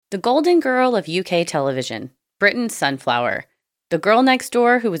The golden girl of UK television, Britain's Sunflower, the girl next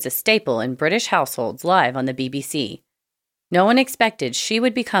door who was a staple in British households live on the BBC. No one expected she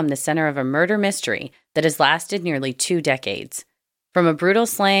would become the center of a murder mystery that has lasted nearly 2 decades. From a brutal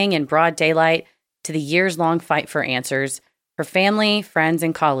slaying in broad daylight to the years-long fight for answers, her family, friends,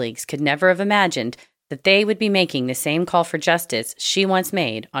 and colleagues could never have imagined that they would be making the same call for justice she once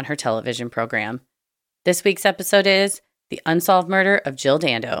made on her television program. This week's episode is The Unsolved Murder of Jill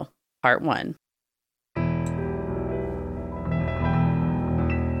Dando, Part 1.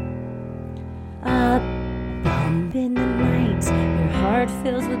 A bump in the night, your heart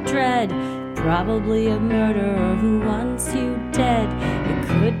fills with dread. Probably a murderer who wants you dead. It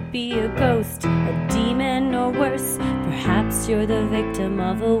could be a ghost, a demon, or worse. Perhaps you're the victim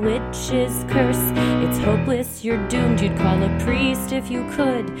of a witch's curse. It's hopeless, you're doomed. You'd call a priest if you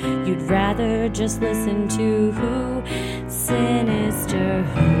could. You'd rather just listen to Who?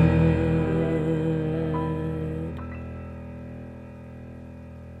 Sinisterhood.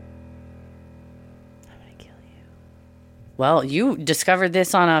 Well, you discovered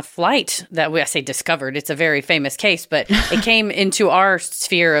this on a flight I say discovered, it's a very famous case, but it came into our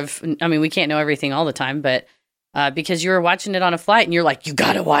sphere of, we can't know everything all the time, but because you were watching it on a flight and you're like, you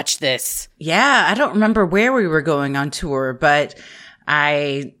got to watch this. Yeah, I don't remember where we were going on tour, but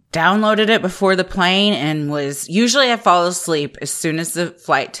I downloaded it before the plane and usually I fall asleep as soon as the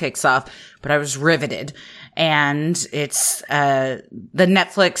flight takes off, but I was riveted. And it's the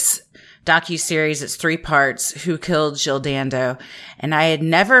Netflix docuseries. It's 3 parts, Who Killed Jill Dando. And I had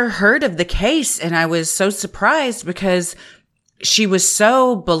never heard of the case. And I was so surprised because she was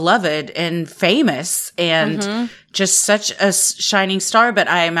so beloved and famous and just such a shining star. But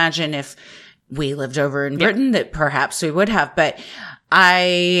I imagine if we lived over in Britain that perhaps we would have. But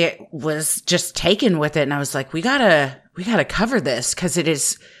I was just taken with it. And I was like, we gotta cover this because it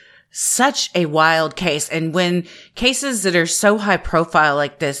is such a wild case. And when cases that are so high profile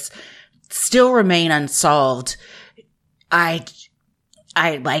like this still remain unsolved, I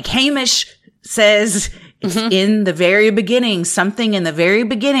like Hamish says, it's in the very beginning, something in the very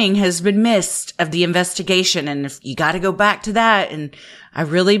beginning has been missed of the investigation. And if you got to go back to that. And I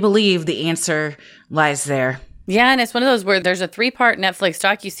really believe the answer lies there. Yeah. And it's one of those where there's a 3-part Netflix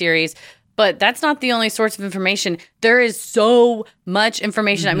docuseries, but that's not the only source of information. There is so much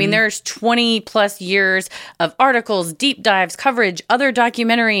information. There's 20 plus years of articles, deep dives, coverage, other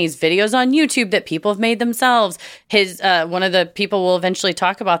documentaries, videos on YouTube that people have made themselves. One of the people we'll eventually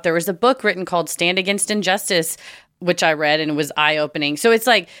talk about, there was a book written called Stand Against Injustice, which I read and it was eye-opening. So it's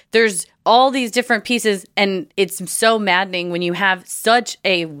like there's all these different pieces, and it's so maddening when you have such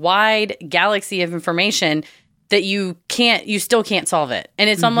a wide galaxy of information that you still can't solve it. And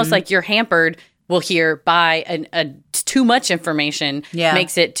it's almost like you're hampered, we'll hear, by a too much information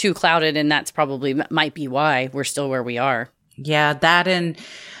makes it too clouded. And that's probably might be why we're still where we are. Yeah, that, and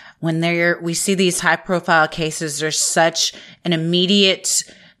when we see these high profile cases, there's such an immediate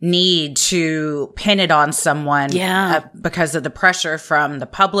need to pin it on someone because of the pressure from the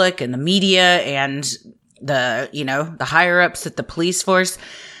public and the media and the higher ups at the police force,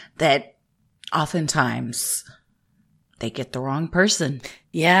 that oftentimes they get the wrong person.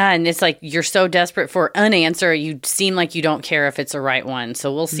 Yeah, and it's like you're so desperate for an answer, you seem like you don't care if it's a right one.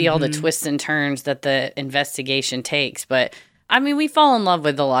 So we'll see all the twists and turns that the investigation takes. But we fall in love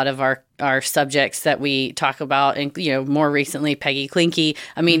with a lot of our subjects that we talk about, and more recently Peggy Klinke.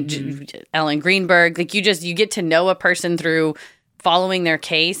 Ellen Greenberg. Like you get to know a person through following their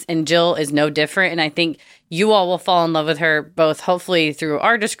case, and Jill is no different. And I think you all will fall in love with her, both hopefully through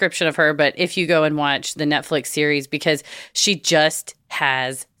our description of her, but if you go and watch the Netflix series, because she just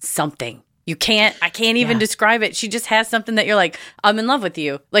has something. I can't even describe it. She just has something that you're like, I'm in love with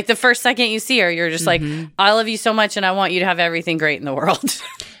you. Like the first second you see her, you're just like, I love you so much and I want you to have everything great in the world.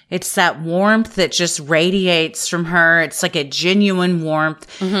 It's that warmth that just radiates from her. It's like a genuine warmth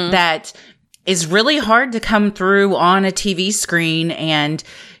that is really hard to come through on a TV screen, and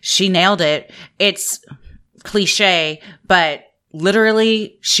she nailed it. It's cliche, but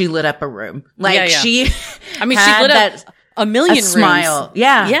literally she lit up a room. She lit up a million rooms. Smile.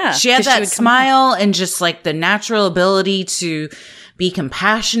 Yeah. She had that smile and just like the natural ability to be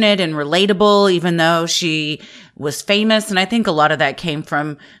compassionate and relatable, even though she was famous. And I think a lot of that came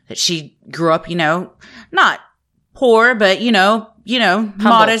from that she grew up, not poor, but,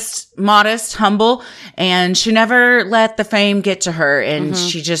 modest, humble. And she never let the fame get to her. And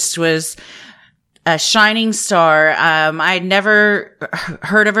she just was a shining star. I'd never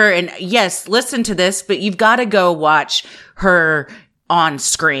heard of her. And yes, listen to this, but you've got to go watch her on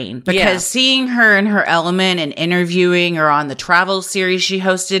screen, because Yeah. seeing her in her element and interviewing her on the travel series she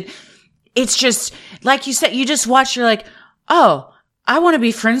hosted, it's just, like you said, you just watch, you're like, oh, I want to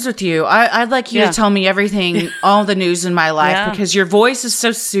be friends with you. I'd like you to tell me everything, all the news in my life, because your voice is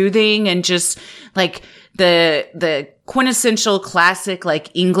so soothing, and just like the quintessential classic, like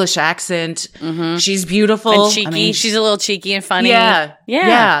English accent. She's beautiful. And cheeky. I mean, she's a little cheeky and funny.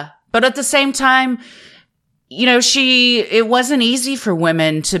 Yeah. But at the same time, you know, it wasn't easy for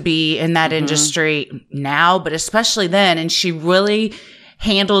women to be in that industry now, but especially then. And she really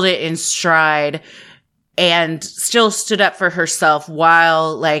handled it in stride and still stood up for herself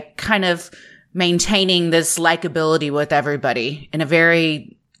while like kind of maintaining this likability with everybody in a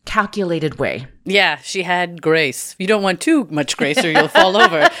very calculated way. Yeah, she had grace. You don't want too much grace or you'll fall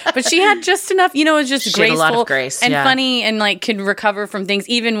over. But she had just enough, you know, it was just graceful, had a lot of grace, and funny, and like could recover from things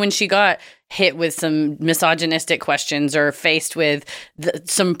even when she got hit with some misogynistic questions or faced with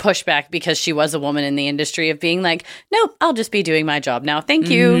some pushback because she was a woman in the industry, of being like, nope, I'll just be doing my job now. Thank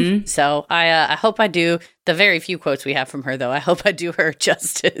you. So I hope I do. The very few quotes we have from her, though, I hope I do her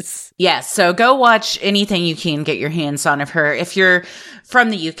justice. Yeah, so go watch anything you can get your hands on of her. If you're from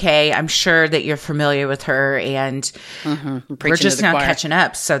the UK, I'm sure that you're familiar with her, and we're just now catching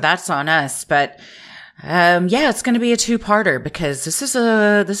up. So that's on us. But it's going to be a two-parter, because this is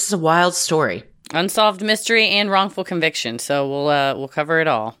a wild story. Unsolved mystery and wrongful conviction. So we'll cover it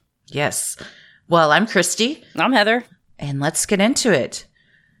all. Yes. Well, I'm Christy. I'm Heather. And let's get into it.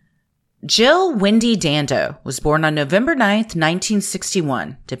 Jill Wendy Dando was born on November 9th,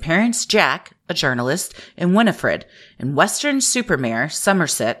 1961, to parents Jack, a journalist, and Winifred in Weston-super-Mare,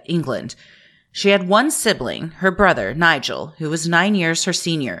 Somerset, England. She had one sibling, her brother, Nigel, who was 9 years her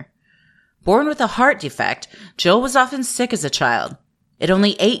senior. Born with a heart defect, Jill was often sick as a child. At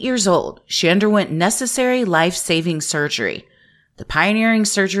only 8 years old, she underwent necessary life-saving surgery. The pioneering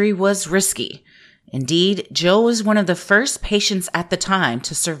surgery was risky. Indeed, Jill was one of the first patients at the time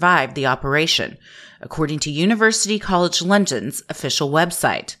to survive the operation, according to University College London's official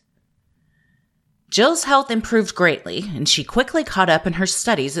website. Jill's health improved greatly, and she quickly caught up in her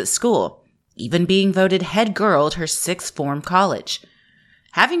studies at school, even being voted head girl at her sixth form college.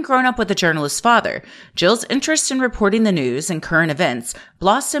 Having grown up with a journalist's father, Jill's interest in reporting the news and current events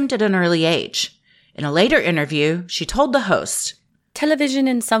blossomed at an early age. In a later interview, she told the host, "Television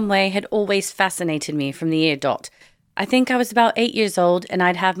in some way had always fascinated me from the year dot. I think I was about 8 years old, and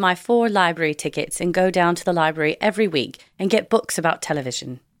I'd have my 4 library tickets and go down to the library every week and get books about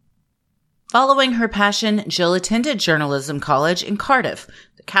television." Following her passion, Jill attended journalism college in Cardiff,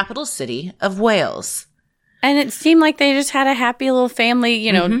 the capital city of Wales. And it seemed like they just had a happy little family,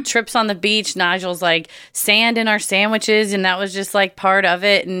 you know, trips on the beach. Nigel's like, sand in our sandwiches, and that was just like part of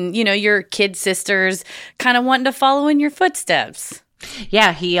it. And, you know, your kid sisters kind of wanting to follow in your footsteps.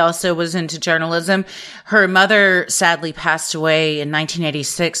 Yeah, he also was into journalism. Her mother sadly passed away in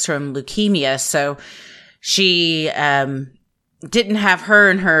 1986 from leukemia, so she didn't have her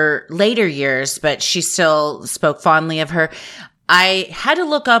in her later years, but she still spoke fondly of her. I had to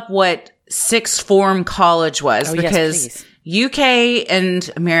look up what sixth form college was, because UK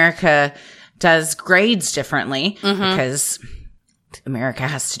and America does grades differently, because America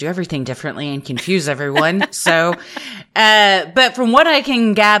has to do everything differently and confuse everyone. So, but from what I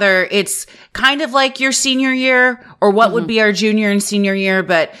can gather, it's kind of like your senior year, or what would be our junior and senior year,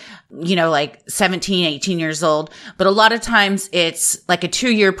 but you know, like 17, 18 years old. But a lot of times it's like a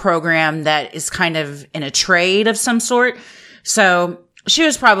 2-year program that is kind of in a trade of some sort. So she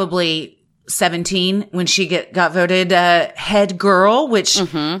was probably 17 when she got voted head girl, which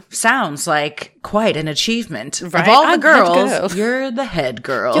sounds like quite an achievement. Right? Of all the girls, you're the head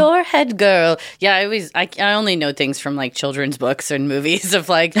girl. You're head girl. Yeah, I only know things from like children's books and movies of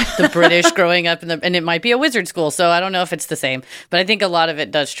like the British growing up and it might be a wizard school, so I don't know if it's the same, but I think a lot of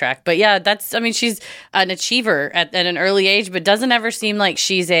it does track. But yeah, she's an achiever at an early age, but doesn't ever seem like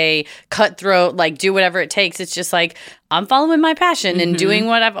she's a cutthroat, like do whatever it takes. It's just like, I'm following my passion and doing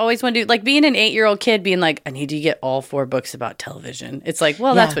what I've always wanted to do. Like being an 8-year-old kid being like, I need to get all 4 books about television. It's like,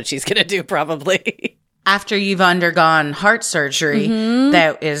 well, that's what she's going to do probably. After you've undergone heart surgery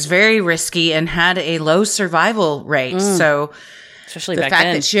that is very risky and had a low survival rate. So especially the back fact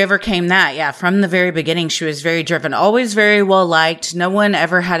then. that she overcame that, from the very beginning, she was very driven, always very well liked. No one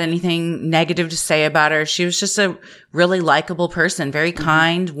ever had anything negative to say about her. She was just a really likable person, very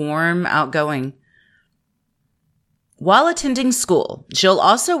kind, warm, outgoing. While attending school, Jill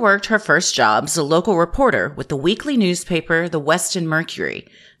also worked her first job as a local reporter with the weekly newspaper, the Weston Mercury,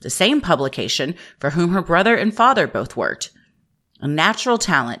 the same publication for whom her brother and father both worked. A natural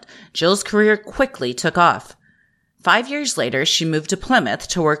talent, Jill's career quickly took off. 5 years later, she moved to Plymouth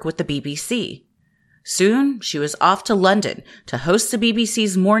to work with the BBC. Soon, she was off to London to host the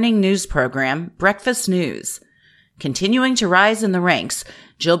BBC's morning news program, Breakfast News. Continuing to rise in the ranks,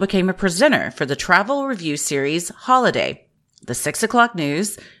 Jill became a presenter for the travel review series Holiday, the 6 o'clock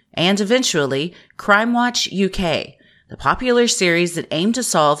news, and eventually Crime Watch UK, the popular series that aimed to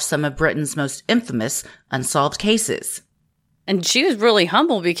solve some of Britain's most infamous unsolved cases. And she was really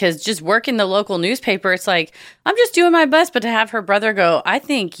humble because just working the local newspaper, it's like, I'm just doing my best. But to have her brother go, I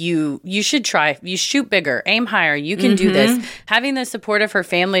think you should try. You shoot bigger, aim higher. You can do this. Having the support of her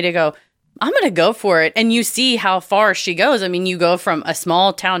family to go, I'm going to go for it. And you see how far she goes. I mean, you go from a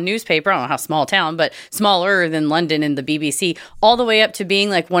small town newspaper, I don't know how small town, but smaller than London and the BBC, all the way up to being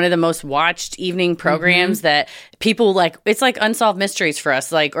like one of the most watched evening programs that people like. It's like Unsolved Mysteries for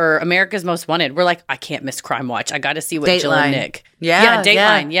us, like, or America's Most Wanted. We're like, I can't miss Crime Watch. I got to see what Jill and Nick. Yeah,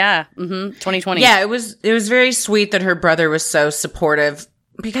 Dateline. Yeah. 2020. Yeah, it was very sweet that her brother was so supportive,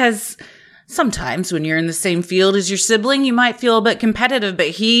 because sometimes when you're in the same field as your sibling, you might feel a bit competitive, but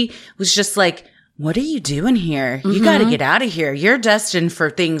he was just like, what are you doing here? You got to get out of here. You're destined for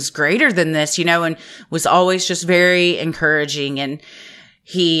things greater than this, and was always just very encouraging. And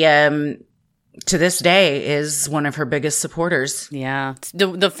he, to this day, is one of her biggest supporters. Yeah.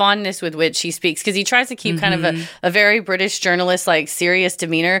 The fondness with which he speaks, because he tries to keep kind of a very British journalist, like serious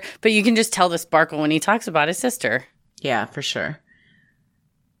demeanor, but you can just tell the sparkle when he talks about his sister. Yeah, for sure.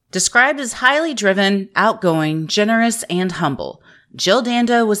 Described as highly driven, outgoing, generous, and humble, Jill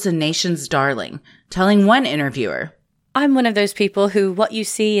Dando was the nation's darling, telling one interviewer, I'm one of those people who what you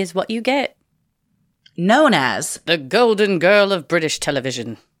see is what you get. Known as the Golden Girl of British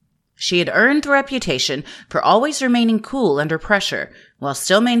television. She had earned the reputation for always remaining cool under pressure, while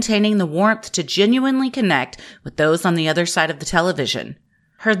still maintaining the warmth to genuinely connect with those on the other side of the television.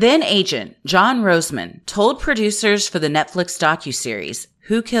 Her then agent, John Roseman, told producers for the Netflix docuseries,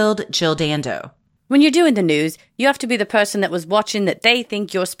 Who Killed Jill Dando? When you're doing the news, you have to be the person that was watching that they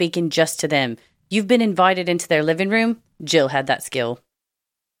think you're speaking just to them. You've been invited into their living room. Jill had that skill.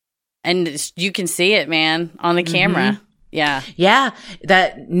 And you can see it, man, on the camera. Yeah. Yeah.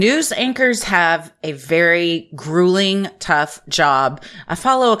 That news anchors have a very grueling, tough job. I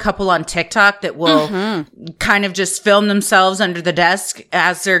follow a couple on TikTok that will kind of just film themselves under the desk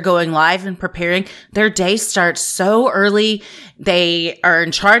as they're going live and preparing. Their day starts so early. They are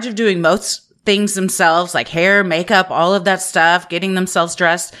in charge of doing most things themselves, like hair, makeup, all of that stuff, getting themselves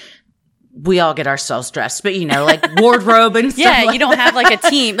dressed. We all get ourselves dressed, but like wardrobe and stuff. Yeah, you don't have like a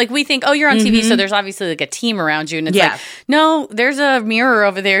team. Like we think, oh, you're on TV, so there's obviously like a team around you. And it's like, no, there's a mirror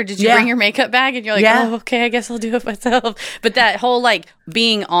over there. Did you bring your makeup bag? And you're like, oh, okay, I guess I'll do it myself. But that whole like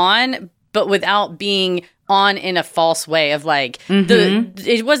being on, but without being on in a false way of like,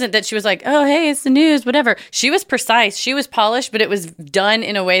 it wasn't that she was like, oh, hey, it's the news, whatever. She was precise. She was polished, but it was done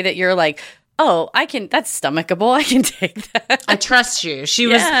in a way that you're like, oh, that's stomachable. I can take that. I trust you. She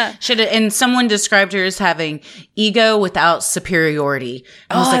was, and someone described her as having ego without superiority.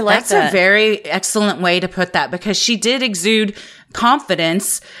 I was like, that's a very excellent way to put that, because she did exude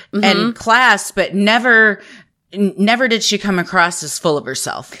confidence and class, but never did she come across as full of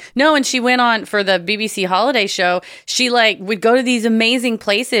herself. No, and she went on for the BBC holiday show. She like would go to these amazing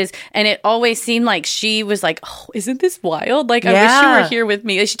places, and it always seemed like she was like, "Oh, isn't this wild? Like I wish you were here with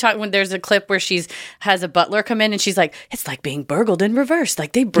me." She talked when there's a clip where has a butler come in, and she's like, "It's like being burgled in reverse.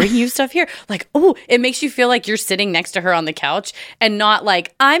 Like they bring you stuff here. Like, oh, it makes you feel like you're sitting next to her on the couch, and not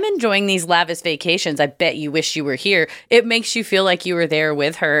like I'm enjoying these lavish vacations. I bet you wish you were here. It makes you feel like you were there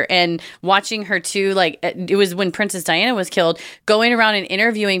with her, and watching her too. Like it was when Princess Diana was killed, going around and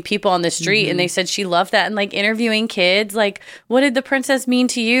interviewing people on the street, and they said she loved that, and like interviewing kids, like what did the princess mean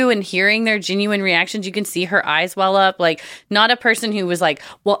to you, and hearing their genuine reactions. You can see her eyes well up, like not a person who was like,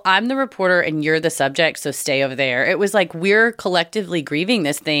 well, I'm the reporter and you're the subject, so stay over there. It was like, we're collectively grieving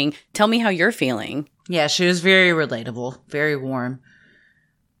this thing. Tell me how you're feeling. Yeah, she was very relatable, very warm.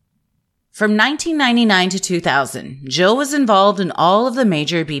 From 1999 to 2000, Jill was involved in all of the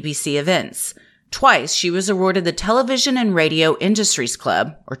major BBC events. Twice, she was awarded the Television and Radio Industries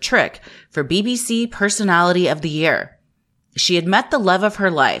Club, or TRIC, for BBC Personality of the Year. She had met the love of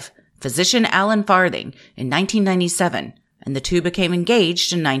her life, physician Alan Farthing, in 1997, and the two became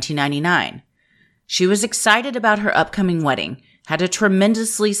engaged in 1999. She was excited about her upcoming wedding, had a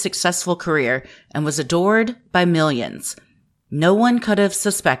tremendously successful career, and was adored by millions. No one could have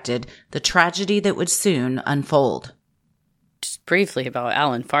suspected the tragedy that would soon unfold. Just briefly about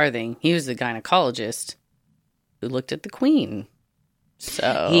Alan Farthing. He was the gynecologist who looked at the Queen. So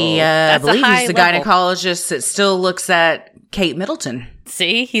I believe he's the gynecologist that still looks at Kate Middleton.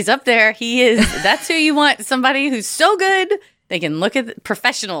 See, he's up there. He is. That's who you want. Somebody who's so good. They can look at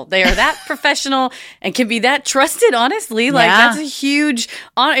professional. They are that professional and can be that trusted, honestly. Like, that's a huge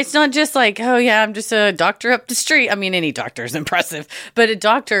honor. It's not just like, oh, yeah, I'm just a doctor up the street. I mean, any doctor is impressive. But a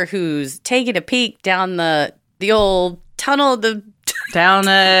doctor who's taking a peek down the old tunnel, down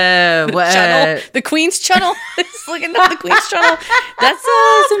channel, the Queen's Channel. It's looking at the Queen's Channel. That's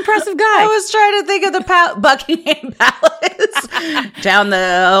an impressive guy. I was trying to think of the Buckingham Palace. Down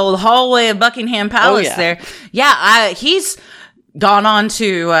the old hallway of Buckingham Palace there. Yeah, he's gone on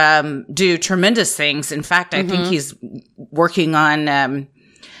to do tremendous things. In fact, I think he's working on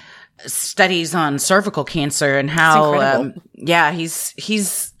studies on cervical cancer and how he's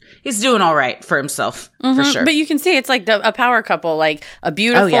doing all right for himself, for sure. But you can see it's like a power couple, like a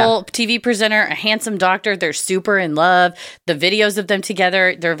beautiful TV presenter, a handsome doctor. They're super in love. The videos of them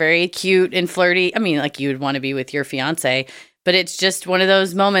together, they're very cute and flirty. I mean, like you would want to be with your fiance. But it's just one of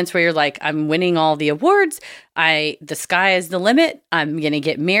those moments where you're like, I'm winning all the awards. The sky is the limit. I'm going to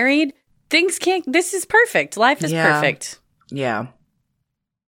get married. This is perfect. Life is perfect. Yeah.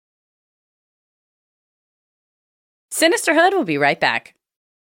 Sinisterhood will be right back.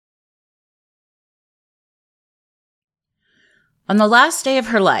 On the last day of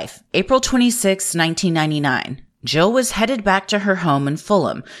her life, April 26, 1999, Jill was headed back to her home in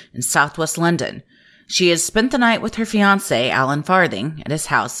Fulham in southwest London. She had spent the night with her fiancé, Alan Farthing, at his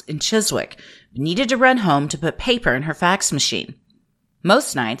house in Chiswick, but needed to run home to put paper in her fax machine.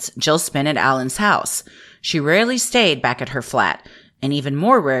 Most nights, Jill spent at Alan's house. She rarely stayed back at her flat, and even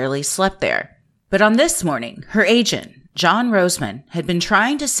more rarely slept there. But on this morning, her agent, John Roseman, had been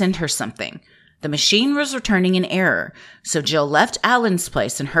trying to send her something. The machine was returning an error, so Jill left Alan's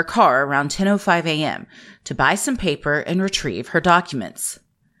place in her car around 10:05 a.m. to buy some paper and retrieve her documents.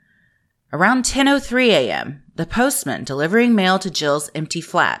 Around 10:03 a.m., the postman delivering mail to Jill's empty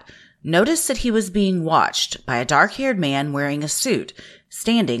flat noticed that he was being watched by a dark-haired man wearing a suit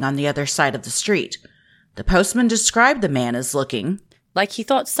standing on the other side of the street. The postman described the man as looking like he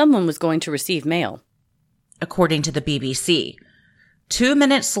thought someone was going to receive mail. According to the BBC. 2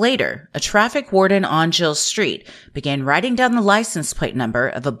 minutes later, a traffic warden on Jill Street began writing down the license plate number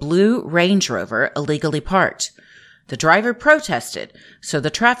of a blue Range Rover illegally parked. The driver protested, so the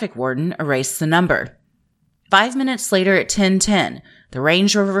traffic warden erased the number. 5 minutes later at 10:10, the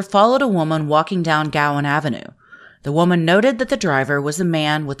Range Rover followed a woman walking down Gowan Avenue. The woman noted that the driver was a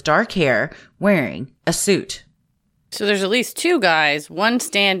man with dark hair wearing a suit. So there's at least two guys, one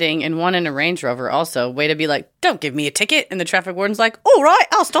standing and one in a Range Rover also. Way to be like, don't give me a ticket. And the traffic warden's like, all right,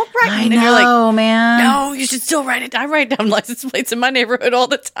 I'll stop writing. I and know, you're like, man. No, you should still write it. I write down license plates in my neighborhood all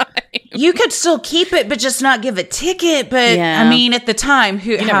the time. You could still keep it, but just not give a ticket. But I mean, at the time,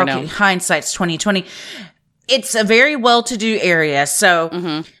 hindsight's 2020. It's a very well-to-do area. So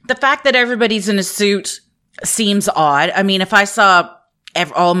the fact that everybody's in a suit seems odd. I mean, if I saw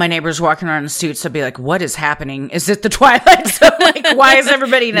all my neighbors walking around in suits, I'd be like, what is happening? Is it the Twilight Zone? Like, why is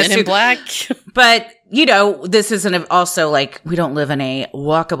everybody in a suit? Men in black. But, this isn't also like, we don't live in a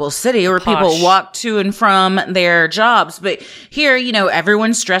walkable city where people walk to and from their jobs. But here,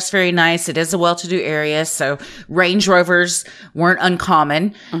 everyone's dressed very nice. It is a well-to-do area. So Range Rovers weren't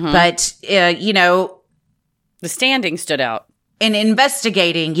uncommon. But, the standing stood out. In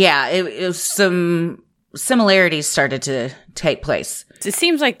investigating, it was some similarities started to take place. It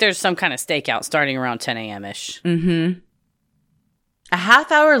seems like there's some kind of stakeout starting around 10 a.m.-ish. A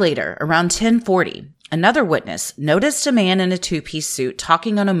half hour later, around 10:40, another witness noticed a man in a two-piece suit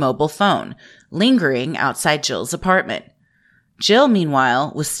talking on a mobile phone, lingering outside Jill's apartment. Jill,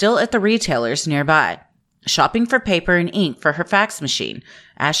 meanwhile, was still at the retailers nearby, shopping for paper and ink for her fax machine,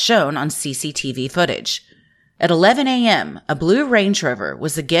 as shown on CCTV footage. At 11 a.m., a blue Range Rover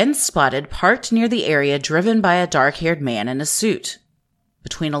was again spotted parked near the area driven by a dark-haired man in a suit.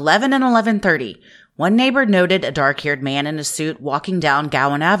 Between 11 and 11:30, one neighbor noted a dark-haired man in a suit walking down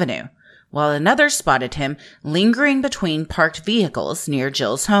Gowan Avenue, while another spotted him lingering between parked vehicles near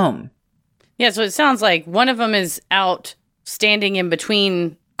Jill's home. Yeah, so it sounds like one of them is out standing in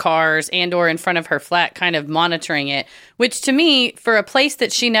between cars and or in front of her flat, kind of monitoring it, which to me, for a place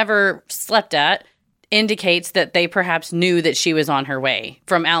that she never slept at, indicates that they perhaps knew that she was on her way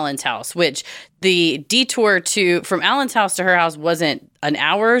from Alan's house, which the detour from Alan's house to her house wasn't an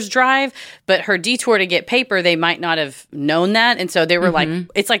hour's drive, but her detour to get paper, they might not have known that. And so they were like,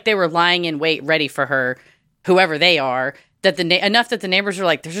 it's like they were lying in wait, ready for her, whoever they are, that enough that the neighbors were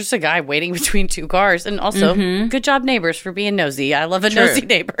like, there's just a guy waiting between two cars. And also, good job, neighbors, for being nosy. I love a nosy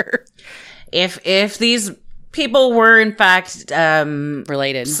neighbor. If these people were in fact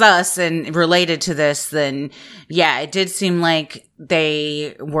related, sus and related to this, then yeah, it did seem like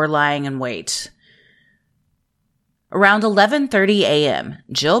they were lying in wait. Around 11:30 a.m.,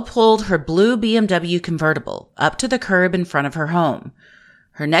 Jill pulled her blue BMW convertible up to the curb in front of her home.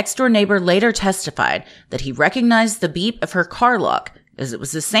 Her next-door neighbor later testified that he recognized the beep of her car lock as it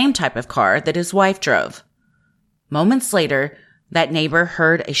was the same type of car that his wife drove. Moments later, that neighbor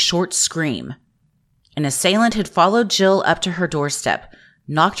heard a short scream. An assailant had followed Jill up to her doorstep,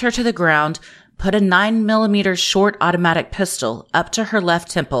 knocked her to the ground, put a 9mm short automatic pistol up to her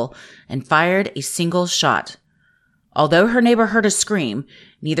left temple, and fired a single shot. Although her neighbor heard a scream,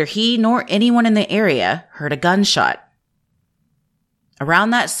 neither he nor anyone in the area heard a gunshot. Around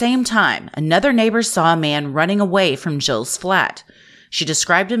that same time, another neighbor saw a man running away from Jill's flat. She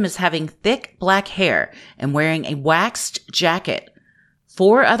described him as having thick black hair and wearing a waxed jacket.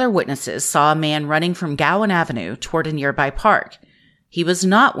 4 other witnesses saw a man running from Gowan Avenue toward a nearby park. He was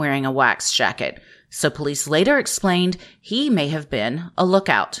not wearing a waxed jacket, so police later explained he may have been a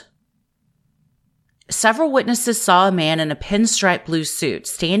lookout. Several witnesses saw a man in a pinstripe blue suit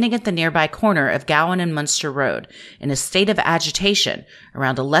standing at the nearby corner of Gowan and Munster Road in a state of agitation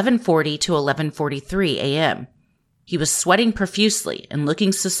around 11:40 to 11:43 a.m. He was sweating profusely and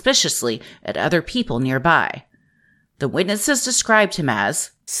looking suspiciously at other people nearby. The witnesses described him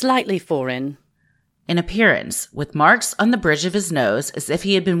as slightly foreign in appearance, with marks on the bridge of his nose as if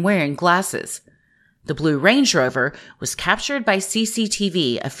he had been wearing glasses. The blue Range Rover was captured by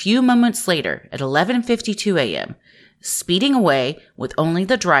CCTV a few moments later at 11:52 a.m., speeding away with only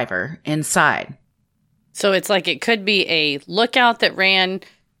the driver inside. So it's like it could be a lookout that ran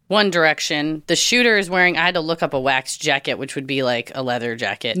one direction. The shooter is wearing, I had to look up a waxed jacket, which would be like a leather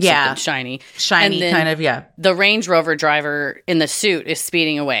jacket. Yeah. Something shiny. Shiny, kind of, yeah. The Range Rover driver in the suit is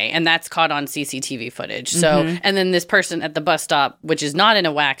speeding away, and that's caught on CCTV footage. So, and then this person at the bus stop, which is not in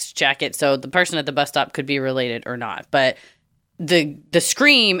a waxed jacket, so the person at the bus stop could be related or not. But the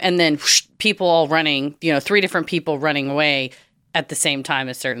scream and then whoosh, people all running, 3 different people running away at the same time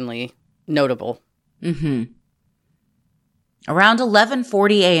is certainly notable. Around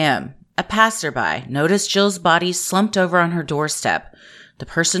 11:40 a.m., a passerby noticed Jill's body slumped over on her doorstep. The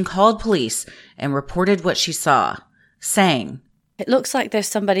person called police and reported what she saw, saying, "It looks like there's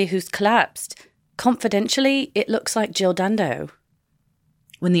somebody who's collapsed. Confidentially, it looks like Jill Dando."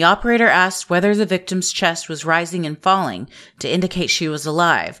 When the operator asked whether the victim's chest was rising and falling to indicate she was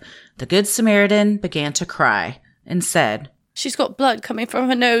alive, the Good Samaritan began to cry and said, "She's got blood coming from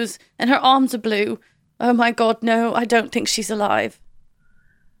her nose and her arms are blue. Oh my God, no, I don't think she's alive."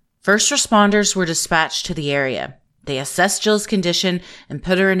 First responders were dispatched to the area. They assessed Jill's condition and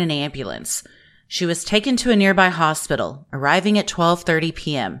put her in an ambulance. She was taken to a nearby hospital, arriving at 12:30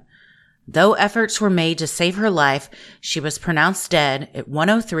 p.m. Though efforts were made to save her life, she was pronounced dead at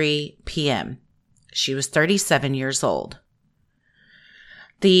 1:03 p.m. She was 37 years old.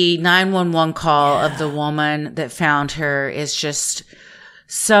 The 911 call of the woman that found her is just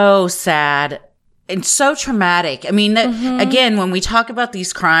so sad. And so traumatic. I mean, again, when we talk about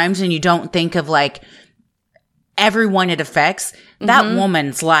these crimes and you don't think of like everyone it affects, that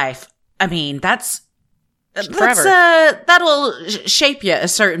woman's life, I mean, that'll shape you a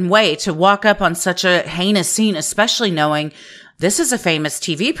certain way to walk up on such a heinous scene, especially knowing this is a famous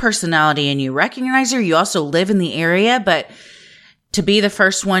TV personality and you recognize her. You also live in the area, but to be the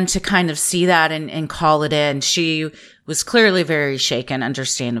first one to kind of see that and call it in, she was clearly very shaken,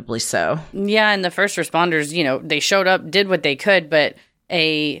 understandably so. Yeah, and the first responders, they showed up, did what they could, but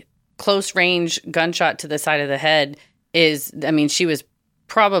a close range gunshot to the side of the head she was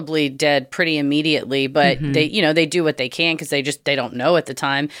probably dead pretty immediately, but they do what they can because they don't know at the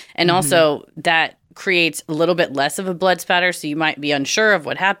time. And also that creates a little bit less of a blood spatter, so you might be unsure of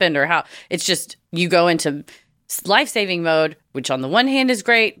what happened or how. It's just you go into life-saving mode, which on the one hand is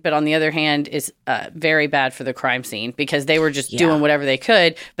great, but on the other hand is very bad for the crime scene because they were just doing whatever they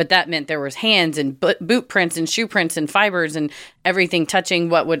could. But that meant there was hands and boot prints and shoe prints and fibers and everything touching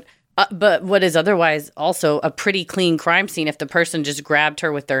what is otherwise also a pretty clean crime scene if the person just grabbed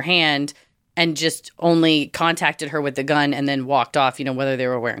her with their hand and just only contacted her with the gun and then walked off, whether they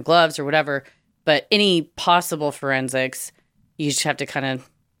were wearing gloves or whatever. But any possible forensics, you just have to kind of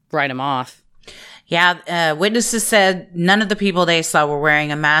write them off. Yeah, witnesses said none of the people they saw were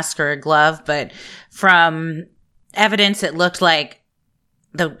wearing a mask or a glove, but from evidence, it looked like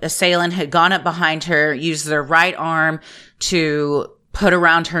the assailant had gone up behind her, used their right arm to put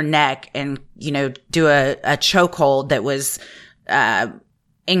around her neck and, do a chokehold that was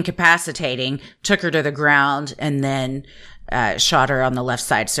incapacitating, took her to the ground, and then shot her on the left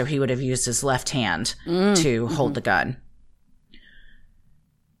side. So he would have used his left hand to hold the gun.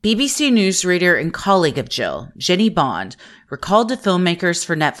 BBC newsreader and colleague of Jill, Jenny Bond, recalled to filmmakers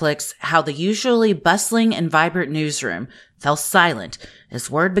for Netflix how the usually bustling and vibrant newsroom fell silent as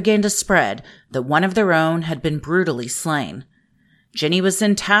word began to spread that one of their own had been brutally slain. Jenny was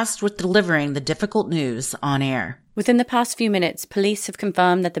then tasked with delivering the difficult news on air. Within the past few minutes, police have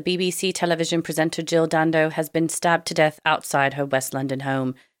confirmed that the BBC television presenter Jill Dando has been stabbed to death outside her West London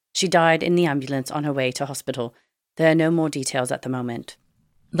home. She died in the ambulance on her way to hospital. There are no more details at the moment.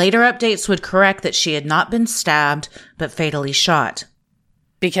 Later updates would correct that she had not been stabbed, but fatally shot.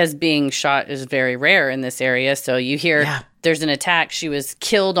 Because being shot is very rare in this area, so you hear there's an attack, she was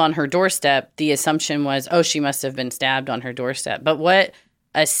killed on her doorstep. The assumption was, she must have been stabbed on her doorstep. But what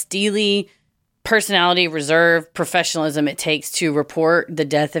a steely personality, reserve, professionalism it takes to report the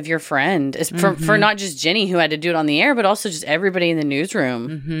death of your friend. It's for not just Jenny, who had to do it on the air, but also just everybody in the newsroom.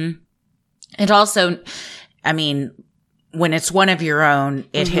 Mm-hmm. And also, I mean, when it's one of your own,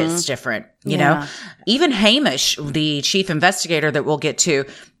 it hits different, you know? Even Hamish, the chief investigator that we'll get to,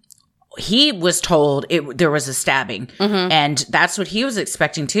 he was told there was a stabbing. And that's what he was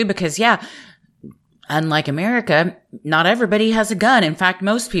expecting too, because unlike America, not everybody has a gun. In fact,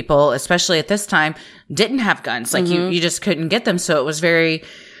 most people, especially at this time, didn't have guns. Like you just couldn't get them. So it was very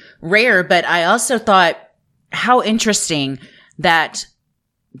rare. But I also thought how interesting that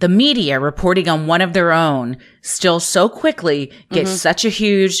the media reporting on one of their own still so quickly gets such a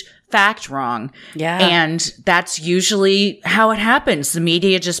huge fact wrong. Yeah. And that's usually how it happens. The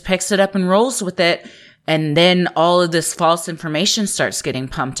media just picks it up and rolls with it. And then all of this false information starts getting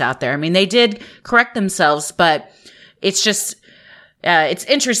pumped out there. I mean, they did correct themselves, but it's just, it's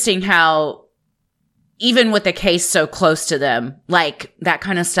interesting how even with the case so close to them, like that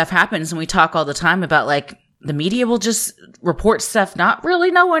kind of stuff happens. And we talk all the time about like, the media will just report stuff, not really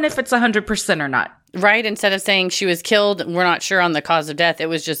knowing if it's 100% or not. Right. Instead of saying she was killed, we're not sure on the cause of death. It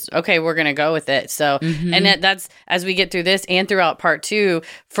was just, okay, we're going to go with it. So, and that's, as we get through this and throughout part 2,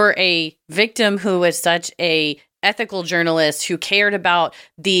 for a victim who was such a ethical journalist who cared about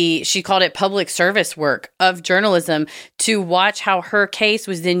she called it public service work of journalism, to watch how her case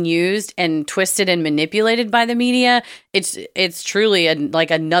was then used and twisted and manipulated by the media. It's truly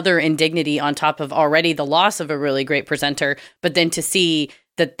like another indignity on top of already the loss of a really great presenter. But then to see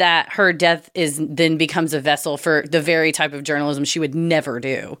that her death then becomes a vessel for the very type of journalism she would never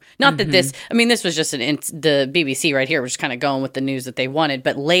do. Not that this was just the BBC right here was just kind of going with the news that they wanted.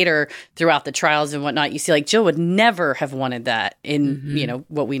 But later throughout the trials and whatnot, you see like Jill would never have wanted that in,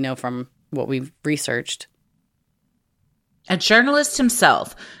 what we know from what we've researched. A journalist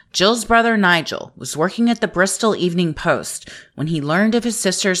himself, Jill's brother Nigel was working at the Bristol Evening Post when he learned of his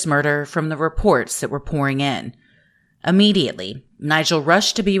sister's murder from the reports that were pouring in. Immediately, Nigel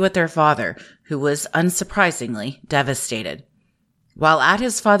rushed to be with their father, who was unsurprisingly devastated. While at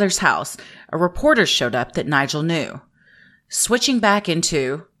his father's house, a reporter showed up that Nigel knew. Switching back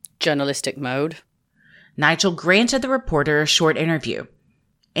into journalistic mode, Nigel granted the reporter a short interview.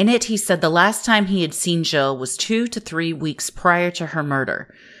 In it, he said the last time he had seen Jill was 2 to 3 weeks prior to her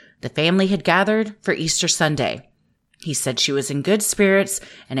murder. The family had gathered for Easter Sunday. He said she was in good spirits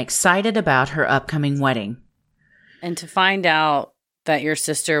and excited about her upcoming wedding. And to find out that your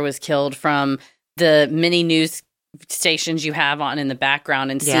sister was killed from the many news stations you have on in the background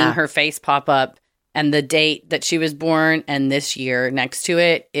and seeing her face pop up and the date that she was born and this year next to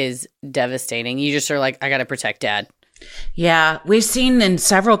it is devastating. You just are like, I got to protect Dad. Yeah, we've seen in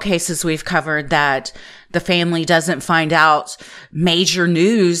several cases we've covered that the family doesn't find out major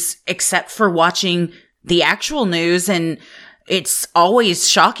news except for watching the actual news. And it's always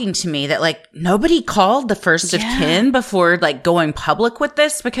shocking to me that like nobody called the first of kin before like going public with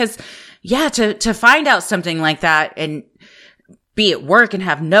this, because to find out something like that and be at work and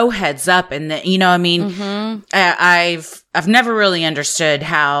have no heads up and I've never really understood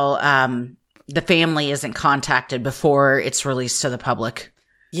how the family isn't contacted before it's released to the public.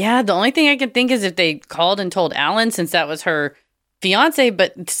 Yeah, the only thing I can think is if they called and told Alan, since that was her fiance,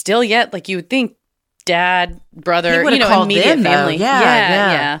 but still yet like you would think Dad, brother, immediate family.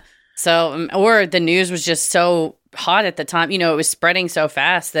 Yeah. So, or the news was just so hot at the time. It was spreading so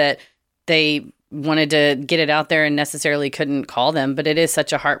fast that they wanted to get it out there and necessarily couldn't call them. But it is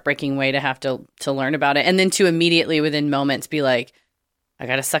such a heartbreaking way to have to learn about it. And then to immediately within moments be like, I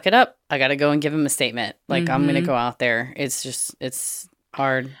got to suck it up. I got to go and give him a statement. Like, I'm going to go out there. It's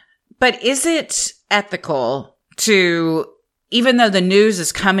hard. But is it ethical to, even though the news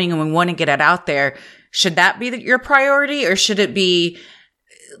is coming and we want to get it out there, should that be your priority, or should it be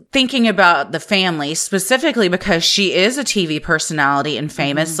thinking about the family, specifically because she is a TV personality and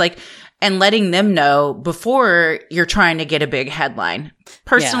famous, like, and letting them know before you're trying to get a big headline.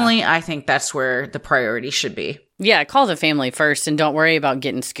 Personally, I think that's where the priority should be. Yeah, call the family first and don't worry about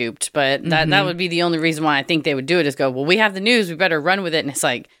getting scooped. But that would be the only reason why I think they would do it is go, well, we have the news. We better run with it. And it's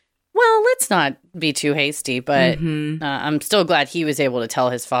like, well, let's not be too hasty. But I'm still glad he was able to tell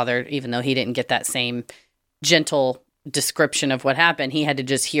his father, even though he didn't get that same gentle description of what happened. He had to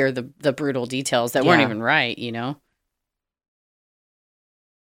just hear the brutal details that weren't even right, you know?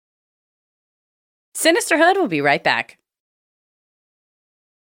 Sinister Hood will be right back.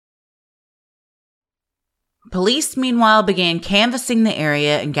 Police, meanwhile, began canvassing the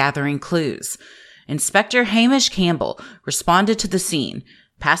area and gathering clues. Inspector Hamish Campbell responded to the scene,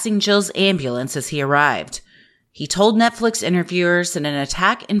 passing Jill's ambulance as he arrived. He told Netflix interviewers that an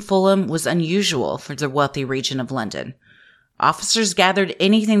attack in Fulham was unusual for the wealthy region of London. Officers gathered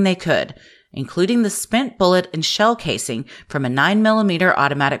anything they could, including the spent bullet and shell casing from a 9mm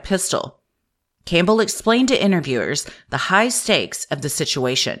automatic pistol. Campbell explained to interviewers the high stakes of the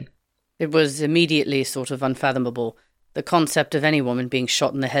situation. It was immediately sort of unfathomable. The concept of any woman being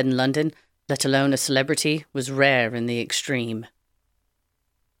shot in the head in London, let alone a celebrity, was rare in the extreme.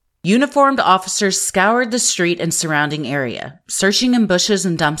 Uniformed officers scoured the street and surrounding area, searching in bushes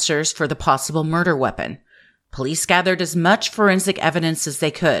and dumpsters for the possible murder weapon. Police gathered as much forensic evidence as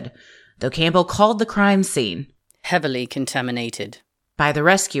they could, though Campbell called the crime scene heavily contaminated by the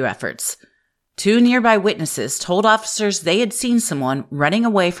rescue efforts. 2 nearby witnesses told officers they had seen someone running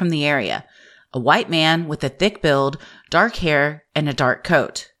away from the area, a white man with a thick build, dark hair, and a dark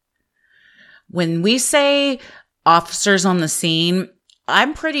coat. When we say officers on the scene,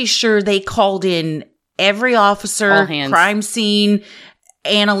 I'm pretty sure they called in every officer, crime scene,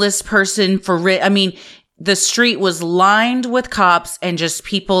 analyst person the street was lined with cops and just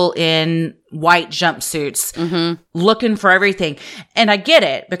people in white jumpsuits looking for everything. And I get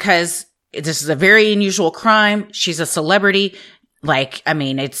it because this is a very unusual crime. She's a celebrity.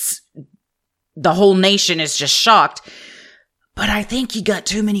 It's the whole nation is just shocked. But I think you got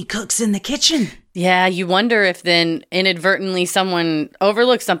too many cooks in the kitchen. Yeah, you wonder if then inadvertently someone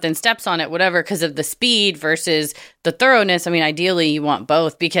overlooks something, steps on it, whatever, because of the speed versus the thoroughness. I mean, ideally you want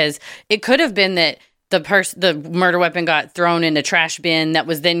both because it could have been that the murder weapon got thrown in a trash bin that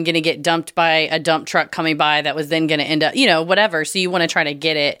was then going to get dumped by a dump truck coming by that was then going to end up, whatever. So you want to try to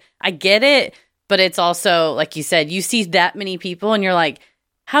get it. I get it, but it's also, like you said, you see that many people and you're like,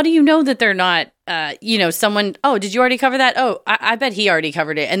 how do you know that they're not, someone, oh, did you already cover that? Oh, I bet he already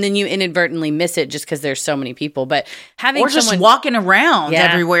covered it. And then you inadvertently miss it just because there's so many people. But having just walking around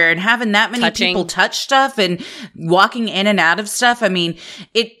everywhere and having that many people touch stuff and walking in and out of stuff. I mean,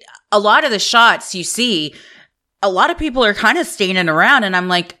 a lot of the shots you see, a lot of people are kind of standing around and I'm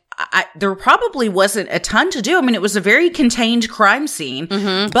like, there probably wasn't a ton to do. I mean, it was a very contained crime scene,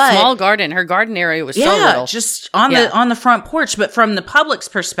 but small garden. Her garden area was so little, just on the front porch. But from the public's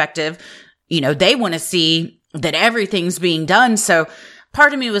perspective, they want to see that everything's being done. So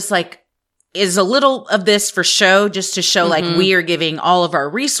part of me was like, is a little of this for show, just to show like we are giving all of our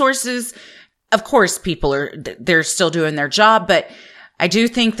resources. Of course, they're still doing their job, but I do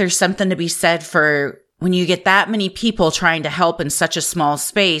think there's something to be said for when you get that many people trying to help in such a small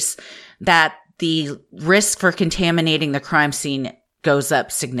space, that the risk for contaminating the crime scene goes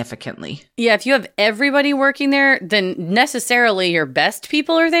up significantly. Yeah, if you have everybody working there, then necessarily your best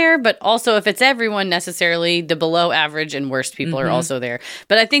people are there. But also if it's everyone, necessarily the below average and worst people are also there.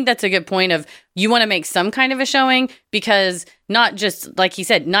 But I think that's a good point of you want to make some kind of a showing because not just, like he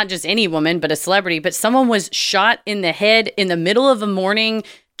said, not just any woman, but a celebrity, but someone was shot in the head in the middle of a morning,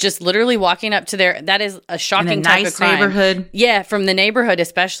 just literally walking up to that is a shocking type of crime. Neighborhood. Yeah, from the neighborhood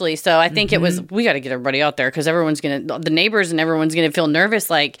especially. So I think it was, we got to get everybody out there because the neighbors and everyone's going to feel nervous.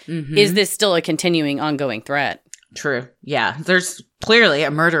 Like, is this still a continuing, ongoing threat? True. Yeah. There's clearly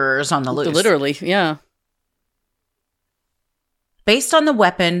a murderers on the loose. Literally, yeah. Based on the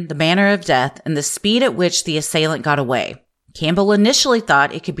weapon, the manner of death, and the speed at which the assailant got away, Campbell initially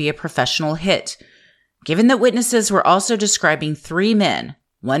thought it could be a professional hit. Given that witnesses were also describing 3 men,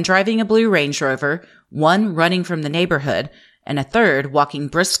 one driving a blue Range Rover, one running from the neighborhood, and a third walking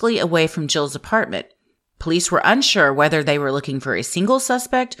briskly away from Jill's apartment, police were unsure whether they were looking for a single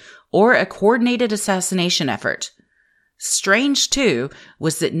suspect or a coordinated assassination effort. Strange, too,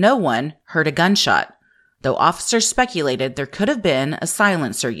 was that no one heard a gunshot, though officers speculated there could have been a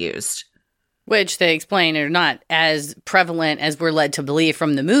silencer used. Which they explain are not as prevalent as we're led to believe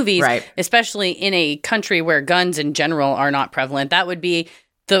from the movies, right? Especially in a country where guns in general are not prevalent. That would be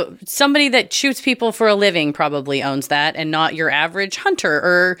somebody that shoots people for a living probably owns that, and not your average hunter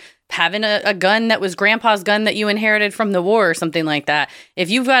or having a gun that was grandpa's gun that you inherited from the war or something like that. If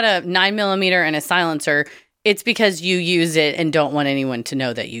you've got a 9mm and a silencer, it's because you use it and don't want anyone to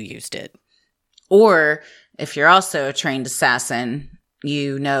know that you used it. Or if you're also a trained assassin,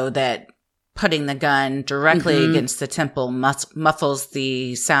 you know that putting the gun directly against the temple muffles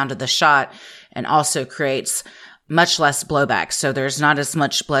the sound of the shot and also creates much less blowback. So there's not as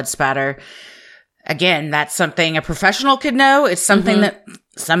much blood spatter. Again, that's something a professional could know. It's something that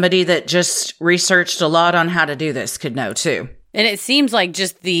somebody that just researched a lot on how to do this could know too. And it seems like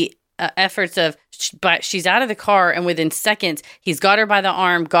just the efforts of, but she's out of the car, and within seconds, he's got her by the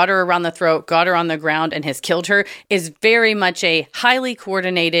arm, got her around the throat, got her on the ground, and has killed her, is very much a highly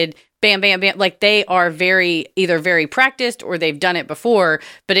coordinated bam, bam, bam. Like, they are either very practiced or they've done it before,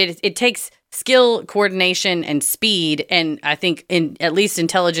 but it takes skill, coordination, and speed, and I think in at least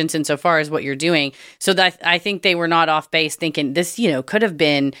intelligence insofar as what you're doing. So that I think they were not off base thinking this, could have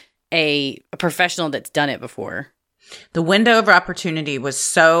been a professional that's done it before. The window of opportunity was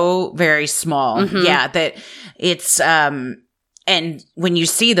so very small. Yeah, that it's and when you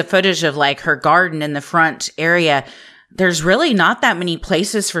see the footage of like her garden in the front area, there's really not that many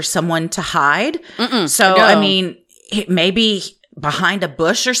places for someone to hide. So, no. I mean, maybe behind a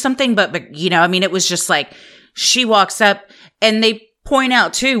bush or something, but it was just like she walks up, and they point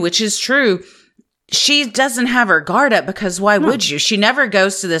out too, which is true, she doesn't have her guard up because why would you? She never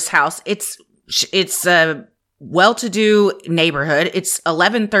goes to this house. It's a well-to-do neighborhood. It's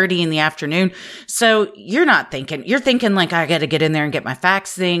 11:30 in the afternoon. So you're thinking like, I got to get in there and get my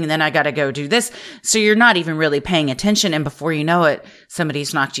fax thing, and then I got to go do this. So you're not even really paying attention. And before you know it,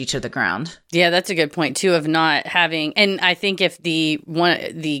 somebody's knocked you to the ground. Yeah, that's a good point too, of not having, and I think if the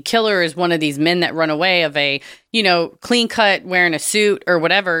killer is one of these men that run away of a, clean cut, wearing a suit or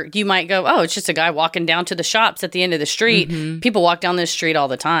whatever, you might go, oh, it's just a guy walking down to the shops at the end of the street. People walk down this street all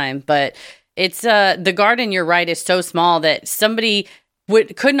the time, but it's the garden, you're right, is so small that somebody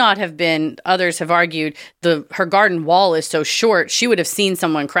could not have been, others have argued, her garden wall is so short, she would have seen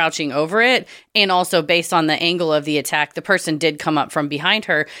someone crouching over it. And also based on the angle of the attack, the person did come up from behind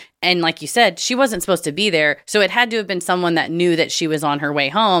her. And like you said, she wasn't supposed to be there. So it had to have been someone that knew that she was on her way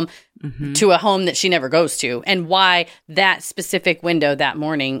home to a home that she never goes to. And why that specific window that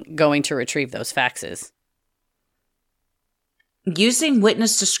morning going to retrieve those faxes. Using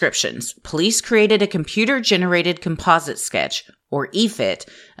witness descriptions, police created a computer-generated composite sketch, or EFIT,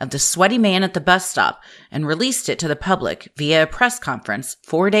 of the sweaty man at the bus stop and released it to the public via a press conference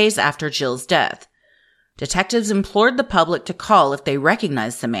 4 days after Jill's death. Detectives implored the public to call if they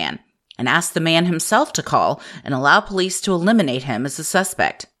recognized the man, and asked the man himself to call and allow police to eliminate him as a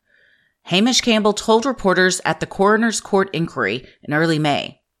suspect. Hamish Campbell told reporters at the coroner's court inquiry in early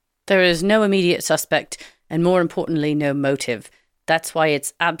May. There is no immediate suspect, and more importantly, no motive. That's why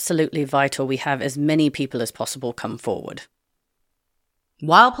it's absolutely vital we have as many people as possible come forward.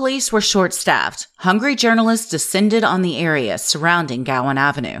 While police were short-staffed, hungry journalists descended on the area surrounding Gowan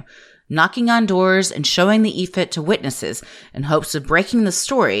Avenue, knocking on doors and showing the EFIT to witnesses in hopes of breaking the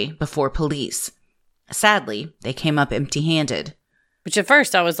story before police. Sadly, they came up empty-handed. Which at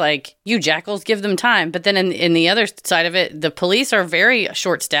first I was like, you jackals, give them time. But then in the other side of it, the police are very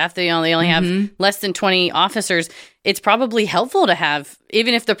short-staffed. They only have less than 20 officers. It's probably helpful to have,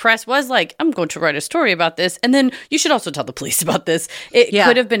 even if the press was like, I'm going to write a story about this, and then you should also tell the police about this. It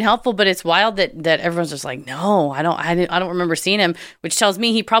could have been helpful, but it's wild that everyone's just like, no, I don't remember seeing him, which tells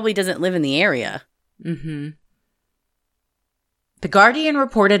me he probably doesn't live in the area. The Guardian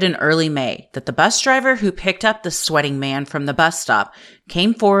reported in early May that the bus driver who picked up the sweating man from the bus stop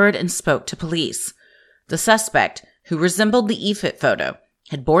came forward and spoke to police. The suspect, who resembled the EFIT photo,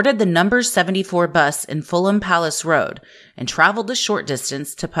 had boarded the number 74 bus in Fulham Palace Road and traveled a short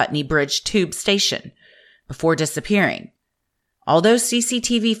distance to Putney Bridge Tube Station before disappearing. Although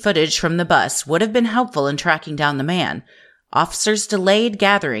CCTV footage from the bus would have been helpful in tracking down the man, officers delayed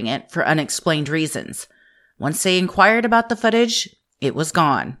gathering it for unexplained reasons. Once they inquired about the footage, it was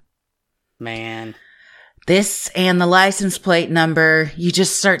gone. Man. This and the license plate number, you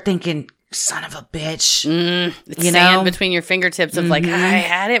just start thinking, son of a bitch. It's sand between your fingertips of like, I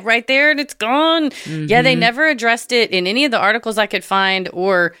had it right there and it's gone. Yeah, they never addressed it in any of the articles I could find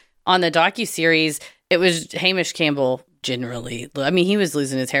or on the docuseries. It was Hamish Campbell generally. I mean, he was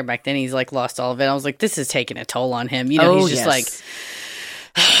losing his hair back then. He's like lost all of it. I was like, this is taking a toll on him. He's just like...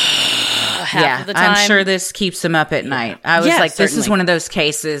 half of the time. I'm sure this keeps him up at night. I was like, this is certainly. one of those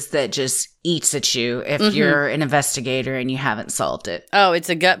cases that just eats at you if you're an investigator and you haven't solved it. Oh, it's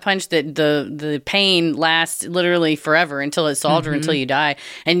a gut punch that the pain lasts literally forever until it's solved or until you die.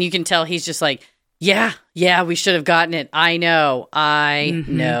 And you can tell he's just like, yeah, we should have gotten it. I know.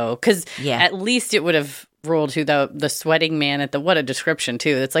 Because at least it would have rolled who the sweating man at the, what a description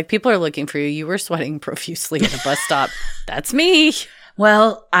too. It's like, people are looking for you. You were sweating profusely at a bus stop. That's me.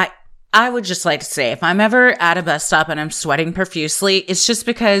 Well, I would just like to say, if I'm ever at a bus stop and I'm sweating profusely, it's just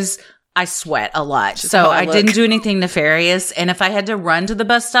because I sweat a lot. So I didn't do anything nefarious. And if I had to run to the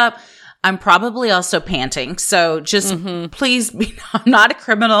bus stop, I'm probably also panting. So just please I'm not a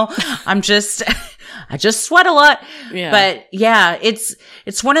criminal. I just sweat a lot. Yeah. But yeah,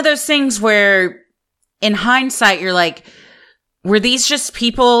 it's one of those things where in hindsight, you're like, were these just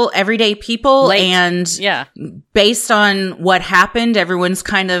people, everyday people? And based on what happened, everyone's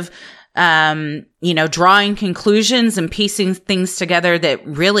kind of, drawing conclusions and piecing things together that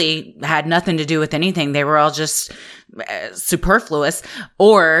really had nothing to do with anything. They were all just superfluous.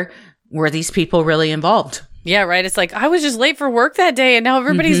 Or were these people really involved? Yeah, right. It's like, I was just late for work that day and now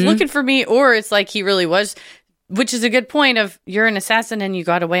everybody's looking for me. Or it's like he really was, which is a good point of, you're an assassin and you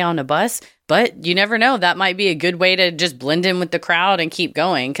got away on a bus. But you never know. That might be a good way to just blend in with the crowd and keep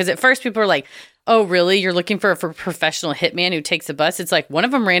going. Because at first people are like, oh, really? You're looking for a professional hitman who takes a bus? It's like, one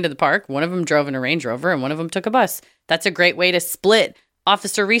of them ran to the park, one of them drove in a Range Rover, and one of them took a bus. That's a great way to split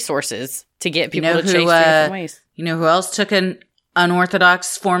officer resources to get people to chase through different ways. You know who else took an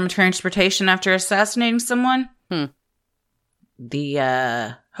unorthodox form of transportation after assassinating someone?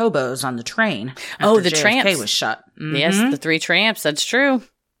 The hobos on the train. Oh, the JFK tramps was shot. Yes, the 3 tramps. That's true.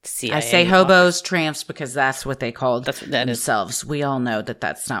 CIA I say hobos, tramps, because that's what they called that themselves. We all know that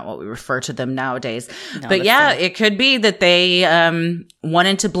that's not what we refer to them nowadays. No, but yeah, it could be that they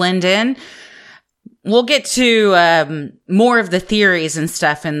wanted to blend in. We'll get to more of the theories and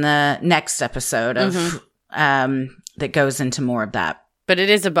stuff in the next episode of that goes into more of that. But it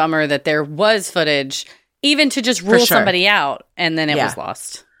is a bummer that there was footage, even to just rule somebody out, and then it was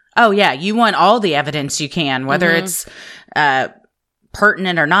lost. Oh, yeah. You want all the evidence you can, whether it's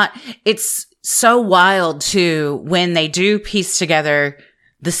pertinent or not. It's so wild too when they do piece together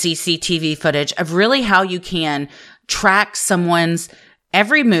the CCTV footage of really how you can track someone's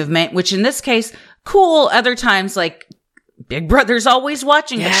every movement, which in this case, cool. Other times, like, Big Brother's always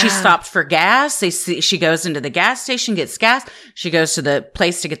watching. Yeah. She stopped for gas. She goes into the gas station, gets gas. She goes to the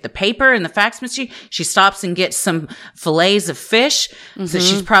place to get the paper and the fax machine. She stops and gets some fillets of fish. So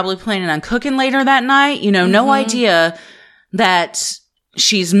she's probably planning on cooking later that night. No idea that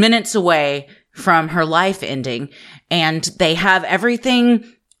she's minutes away from her life ending. And they have everything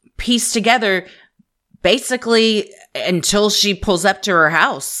pieced together basically until she pulls up to her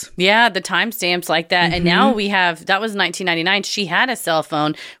house. Yeah, the timestamps like that. And now we have, that was 1999. She had a cell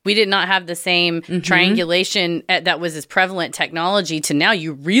phone. We did not have the same triangulation that was as prevalent technology to now.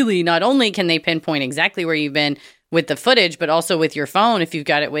 You really, not only can they pinpoint exactly where you've been with the footage, but also with your phone if you've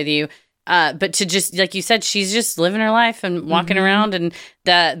got it with you. But to just, like you said, she's just living her life and walking around. And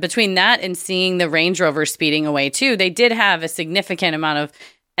that between that and seeing the Range Rover speeding away too, they did have a significant amount of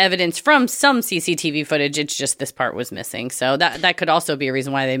evidence from some CCTV footage. It's just this part was missing. So that could also be a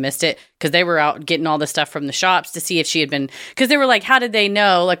reason why they missed it, because they were out getting all the stuff from the shops to see if she had been, because they were like, how did they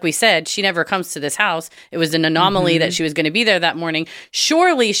know? Like we said, she never comes to this house. It was an anomaly that she was going to be there that morning.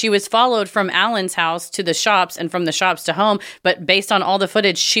 Surely she was followed from Alan's house to the shops and from the shops to home. But based on all the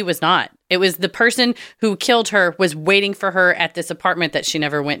footage, she was not. It was the person who killed her was waiting for her at this apartment that she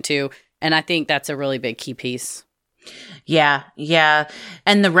never went to. And I think that's a really big key piece. Yeah.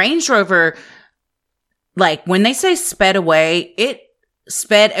 And the Range Rover, like when they say sped away, it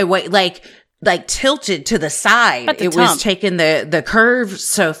sped away, like tilted to the side. It was taking the curve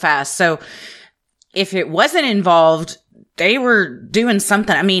so fast. So if it wasn't involved, they were doing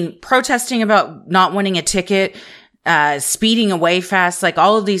something. I mean, protesting about not wanting a ticket, speeding away fast, like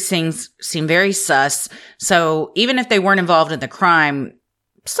all of these things seem very sus. So even if they weren't involved in the crime,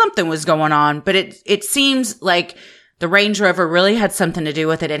 something was going on, but it seems like the Range Rover really had something to do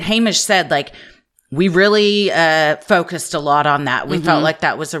with it. And Hamish said, like, we really focused a lot on that. We felt like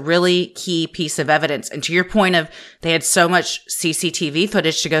that was a really key piece of evidence. And to your point of they had so much CCTV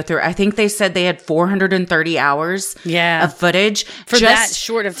footage to go through, I think they said they had 430 hours of footage. For that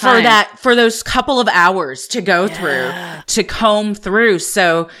short of time. For those couple of hours to go through, to comb through.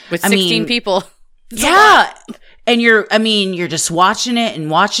 So, with 16 people. Yeah. And you're just watching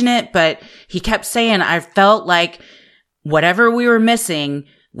it. But he kept saying, I felt like whatever we were missing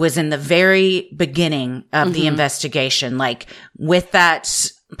was in the very beginning of the investigation. Like with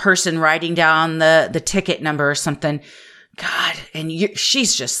that person writing down the ticket number or something. God, and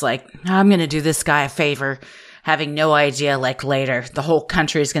she's just like, I'm going to do this guy a favor, having no idea, like, later, the whole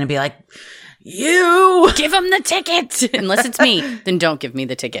country is going to be like, you give him the ticket. Unless it's me, then don't give me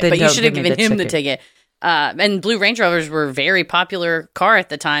the ticket. But you should have given him the ticket. And blue Range Rovers were a very popular car at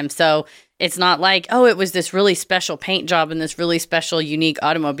the time. So it's not like, oh, it was this really special paint job and this really special, unique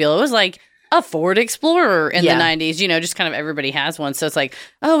automobile. It was like a Ford Explorer in the 90s. You know, just kind of everybody has one. So it's like,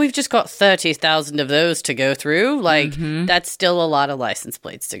 oh, we've just got 30,000 of those to go through. Like, that's still a lot of license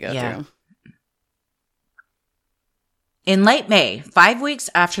plates to go through. In late May, 5 weeks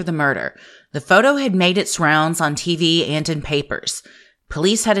after the murder, the photo had made its rounds on TV and in papers.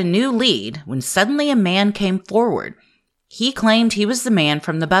 Police had a new lead when suddenly a man came forward. He claimed he was the man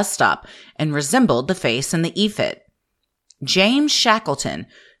from the bus stop and resembled the face in the e-fit. James Shackleton,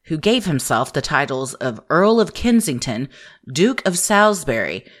 who gave himself the titles of Earl of Kensington, Duke of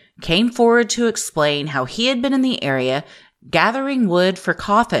Salisbury, came forward to explain how he had been in the area gathering wood for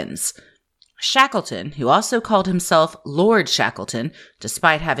coffins. Shackleton, who also called himself Lord Shackleton,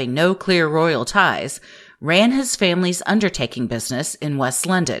 despite having no clear royal ties, ran his family's undertaking business in West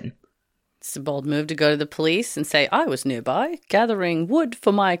London. It's a bold move to go to the police and say, I was nearby gathering wood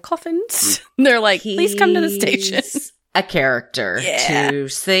for my coffins. They're like, please come to the station. A character, to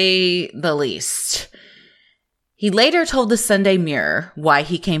say the least. He later told the Sunday Mirror why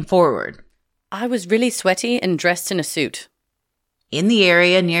he came forward. I was really sweaty and dressed in a suit. In the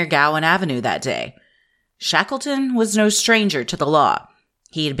area near Gowan Avenue that day. Shackleton was no stranger to the law.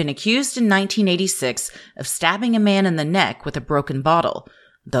 He had been accused in 1986 of stabbing a man in the neck with a broken bottle,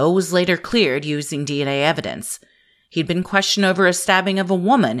 though was later cleared using DNA evidence. He'd been questioned over a stabbing of a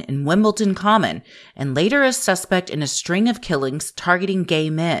woman in Wimbledon Common, and later a suspect in a string of killings targeting gay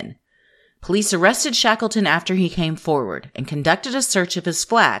men. Police arrested Shackleton after he came forward and conducted a search of his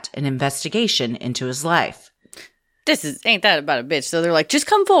flat and investigation into his life. Ain't that about a bitch? So they're like, just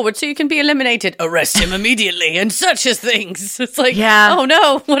come forward so you can be eliminated. Arrest him immediately and search his things. It's like, oh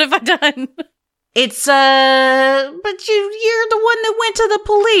no, what have I done? It's, but you're the one that went to the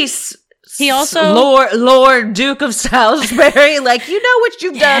police. He also... Lord Duke of Salisbury, like, you know what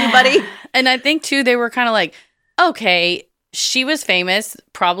you've done, buddy. And I think, too, they were kind of like, okay, she was famous.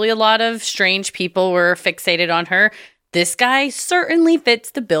 Probably a lot of strange people were fixated on her. This guy certainly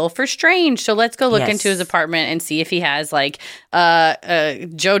fits the bill for strange. So let's go look into his apartment and see if he has, like, a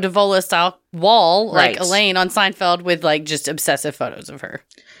Joe Davola style wall, like Elaine on Seinfeld, with, like, just obsessive photos of her.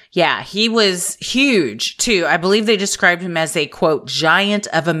 Yeah, he was huge, too. I believe they described him as a, quote, giant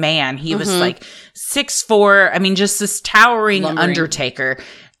of a man. He was, like, 6'4". I mean, just this towering undertaker.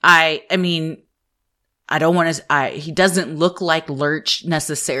 I mean, I don't want to, he doesn't look like Lurch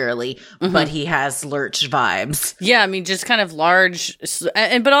necessarily, but he has Lurch vibes. Yeah, I mean, just kind of large,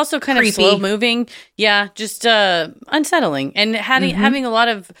 but also kind of slow moving. Yeah, just unsettling. And having a lot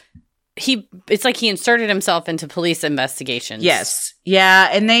of, it's like he inserted himself into police investigations. Yes. Yeah,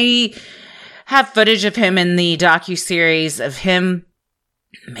 and they have footage of him in the docuseries of him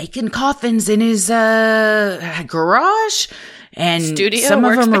making coffins in his garage. And studio, some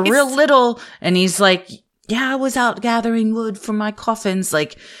of them workspace. are real little. And he's like, yeah, I was out gathering wood for my coffins.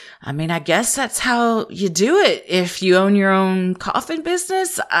 Like, I mean, I guess that's how you do it if you own your own coffin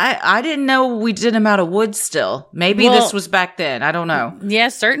business. I didn't know we did them out of wood still. Maybe this was back then. I don't know. Yeah,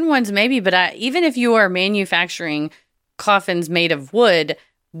 certain ones maybe. But even if you are manufacturing coffins made of wood,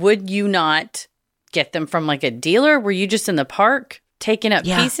 would you not get them from like a dealer? Were you just in the park taking up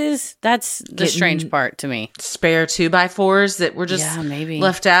pieces? That's the strange part to me. Spare 2x4s that were just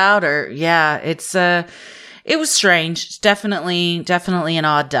left out, or it was strange. Definitely an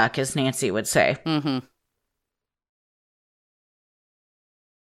odd duck, as Nancy would say.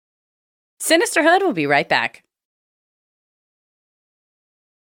 Sinisterhood will be right back.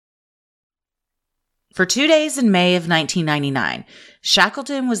 For 2 days in May of 1999,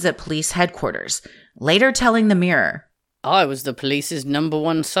 Shackleton was at police headquarters, later telling the Mirror, I was the police's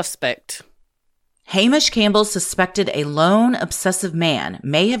 #1 suspect. Hamish Campbell suspected a lone, obsessive man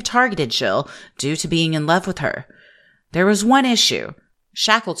may have targeted Jill due to being in love with her. There was one issue.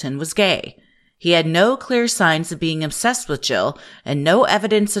 Shackleton was gay. He had no clear signs of being obsessed with Jill, and no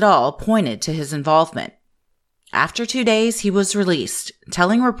evidence at all pointed to his involvement. After 2 days, he was released,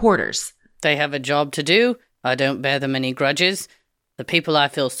 telling reporters, They have a job to do. I don't bear them any grudges. The people I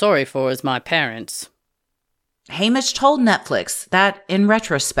feel sorry for is my parents. Hamish told Netflix that, in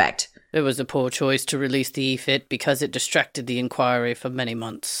retrospect, it was a poor choice to release the e-fit because it distracted the inquiry for many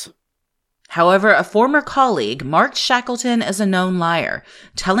months. However, a former colleague marked Shackleton as a known liar,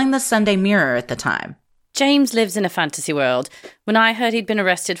 telling the Sunday Mirror at the time, James lives in a fantasy world. When I heard he'd been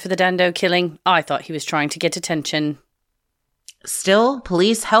arrested for the Dando killing, I thought he was trying to get attention. Still,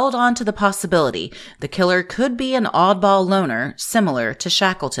 police held on to the possibility the killer could be an oddball loner similar to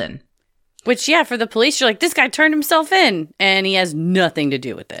Shackleton. Which, yeah, for the police, you're like, this guy turned himself in, and he has nothing to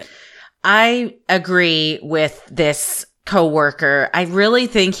do with it. I agree with this coworker. I really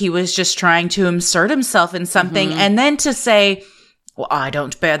think he was just trying to insert himself in something, and then to say, well, I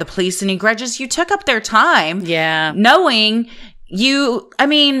don't bear the police any grudges. You took up their time. Yeah. Knowing you, I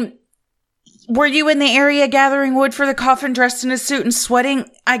mean, were you in the area gathering wood for the coffin dressed in a suit and sweating?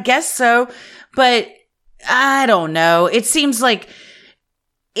 I guess so. But I don't know. It seems like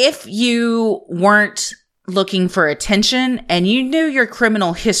if you weren't looking for attention and you knew your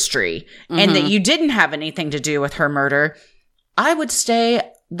criminal history and that you didn't have anything to do with her murder, I would stay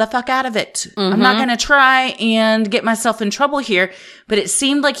the fuck out of it. I'm not going to try and get myself in trouble here. But it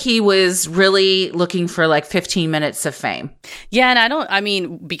seemed like he was really looking for like 15 minutes of fame. Yeah,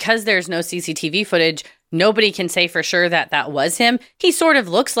 and because there's no CCTV footage, nobody can say for sure that that was him. He sort of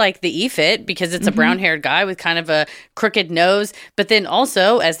looks like the E-Fit because it's a brown-haired guy with kind of a crooked nose. But then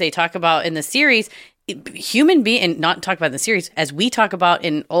also, as they talk about in the series, not talk about in the series, as we talk about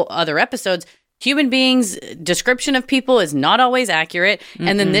in other episodes, human beings' description of people is not always accurate.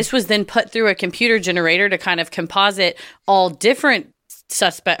 And then this was then put through a computer generator to kind of composite all different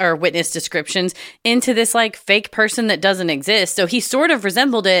suspect or witness descriptions into this like fake person that doesn't exist. So he sort of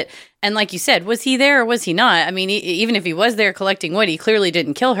resembled it. And like you said, was he there or was he not? I mean, even if he was there collecting wood, he clearly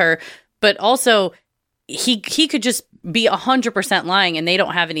didn't kill her. But also, he could just be 100% lying, and they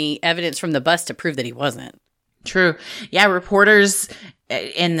don't have any evidence from the bust to prove that he wasn't. True. Yeah, reporters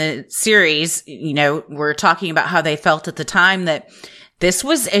in the series, were talking about how they felt at the time that this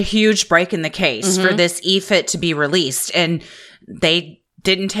was a huge break in the case for this E-Fit to be released. And they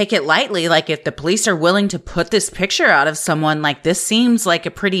didn't take it lightly. Like, if the police are willing to put this picture out of someone, like, this seems like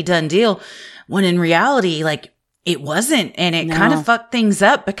a pretty done deal, when in reality, like, it wasn't. And it kind of fucked things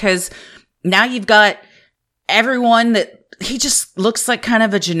up because now you've got everyone that he just looks like kind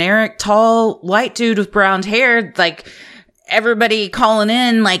of a generic tall white dude with brown hair. Like, everybody calling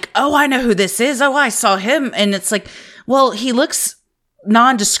in like, oh, I know who this is. Oh, I saw him. And it's like, well, he looks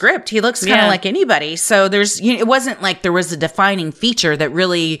nondescript. He looks kind of like anybody. So it wasn't like there was a defining feature that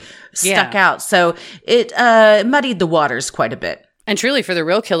really stuck out. So it muddied the waters quite a bit. And truly, for the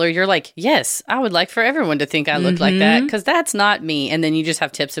real killer, you're like, yes, I would like for everyone to think I look like that, because that's not me. And then you just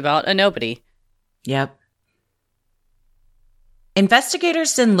have tips about a nobody. Yep.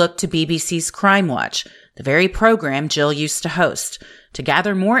 Investigators then looked to BBC's Crime Watch, the very program Jill used to host, to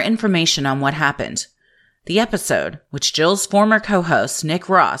gather more information on what happened. The episode, which Jill's former co-host Nick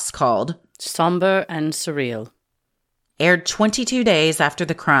Ross called Somber and Surreal, aired 22 days after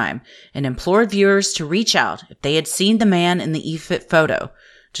the crime and implored viewers to reach out if they had seen the man in the E-Fit photo,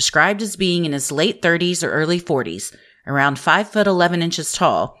 described as being in his late 30s or early 40s, around 5'11"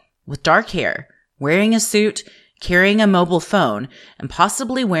 tall, with dark hair, wearing a suit, carrying a mobile phone, and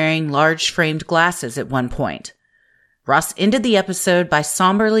possibly wearing large framed glasses at one point. Ross ended the episode by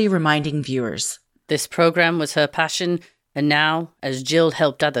somberly reminding viewers, "This program was her passion, and now, as Jill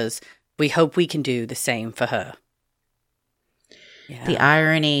helped others, we hope we can do the same for her." Yeah. The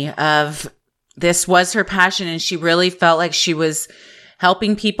irony of this was her passion, and she really felt like she was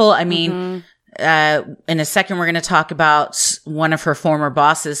helping people. I mean, in a second, we're going to talk about one of her former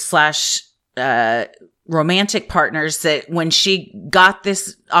bosses / romantic partners, that when she got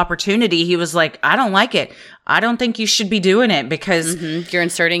this opportunity, he was like, I don't like it. I don't think you should be doing it because you're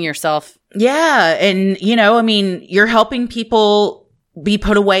inserting yourself. Yeah. And, you're helping people be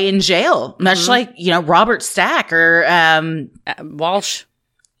put away in jail, much like, Robert Stack or Walsh.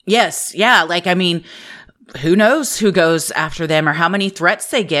 Yes. Yeah. Who knows who goes after them or how many threats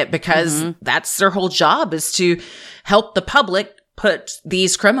they get, because that's their whole job, is to help the public put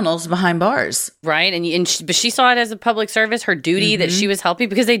these criminals behind bars. Right. But she saw it as a public service, her duty, that she was helping,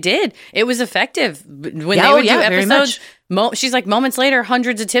 because they did. It was effective. When they would do episodes, she's like, moments later,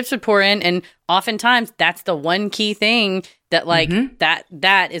 hundreds of tips would pour in. And oftentimes that's the one key thing that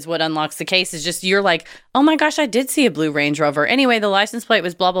that is what unlocks the case, is just, you're like, oh my gosh, I did see a blue Range Rover. Anyway, the license plate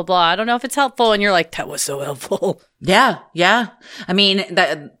was blah, blah, blah. I don't know if it's helpful. And you're like, that was so helpful. Yeah. Yeah.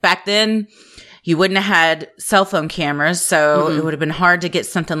 Back then, you wouldn't have had cell phone cameras, so it would have been hard to get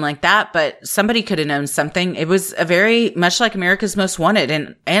something like that, but somebody could have known something. It was a very much like America's Most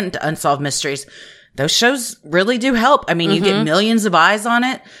Wanted and Unsolved Mysteries. Those shows really do help. You get millions of eyes on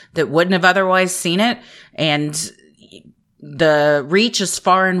it that wouldn't have otherwise seen it, and the reach is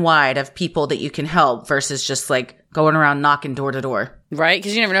far and wide of people that you can help versus just like going around knocking door to door. Right?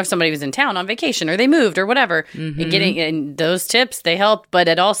 Because you never know if somebody was in town on vacation or they moved or whatever. And those tips, they helped, but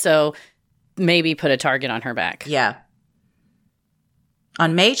it also maybe put a target on her back. Yeah.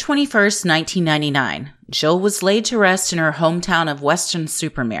 On May 21st, 1999, Jill was laid to rest in her hometown of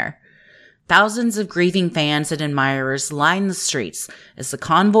Weston-super-Mare. Thousands of grieving fans and admirers lined the streets as the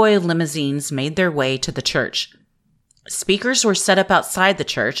convoy of limousines made their way to the church. Speakers were set up outside the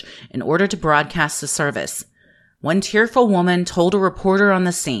church in order to broadcast the service. One tearful woman told a reporter on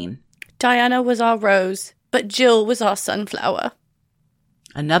the scene, "Diana was our rose, but Jill was our sunflower."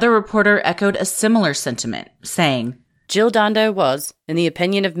 Another reporter echoed a similar sentiment, saying, "Jill Dando was, in the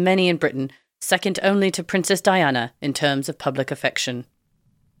opinion of many in Britain, second only to Princess Diana in terms of public affection."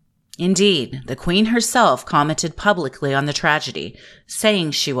 Indeed, the Queen herself commented publicly on the tragedy,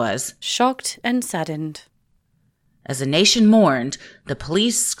 saying she was shocked and saddened. As the nation mourned, the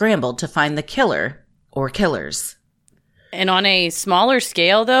police scrambled to find the killer or killers. And on a smaller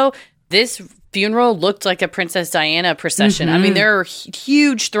scale, though, this funeral looked like a Princess Diana procession. I mean, there are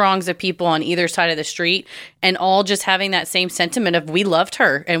huge throngs of people on either side of the street and all just having that same sentiment of we loved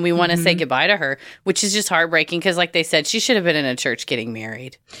her and we want to say goodbye to her, which is just heartbreaking because, like they said, she should have been in a church getting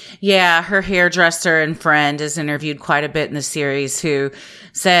married. Yeah, her hairdresser and friend is interviewed quite a bit in the series who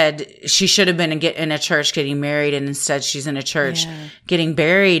said she should have been in a church getting married and instead she's in a church getting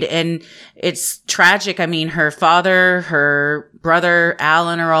buried. And it's tragic. I mean, her father, her brother,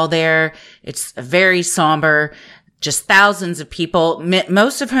 Alan are all there. It's very somber. Just thousands of people,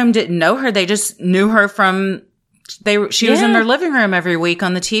 most of whom didn't know her. They just knew her from, she was in their living room every week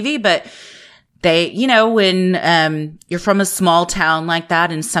on the TV. But they, you know, when you're from a small town like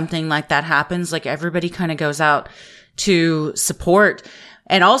that and something like that happens, like everybody kind of goes out to support.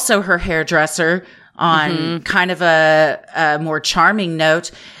 And also her hairdresser on kind of a more charming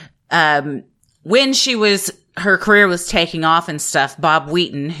note. When her career was taking off and stuff, Bob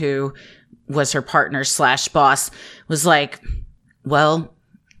Wheaton, who was her partner / boss, was like, well,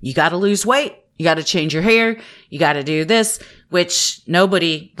 you got to lose weight. You got to change your hair. You got to do this, which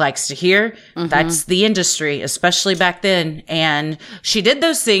nobody likes to hear. That's the industry, especially back then. And she did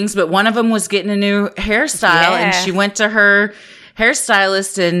those things, but one of them was getting a new hairstyle and she went to her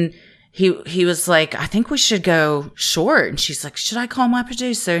hairstylist and he was like, I think we should go short. And she's like, should I call my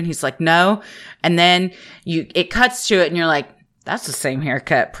producer? And he's like, no. And then it cuts to it and you're like, that's the same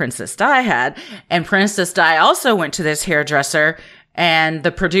haircut Princess Di had. And Princess Di also went to this hairdresser and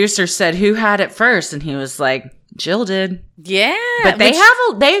the producer said, who had it first? And he was like, Jill did. Yeah. But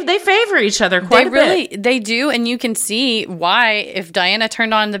they favor each other quite a bit. They do. And you can see why if Diana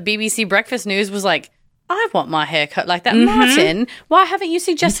turned on the BBC Breakfast News was like, I want my hair cut like that. Martin, why haven't you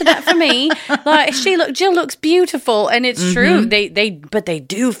suggested that for me? Like Jill looks beautiful. And it's true. But they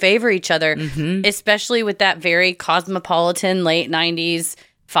do favor each other, especially with that very cosmopolitan late 90s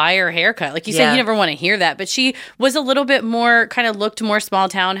fire haircut. Like you said, you never want to hear that. But she was a little bit more, kind of looked more small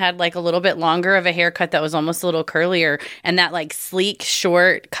town, had like a little bit longer of a haircut that was almost a little curlier. And that like sleek,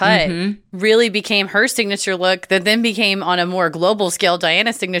 short cut really became her signature look that then became on a more global scale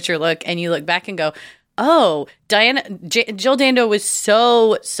Diana's signature look. And you look back and go, oh, Jill Dando was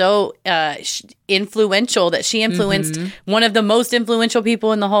so influential that she influenced one of the most influential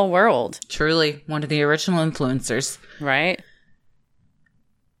people in the whole world. Truly, one of the original influencers. Right.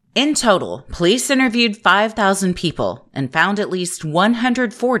 In total, police interviewed 5,000 people and found at least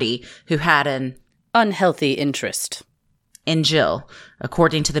 140 who had an unhealthy interest in Jill,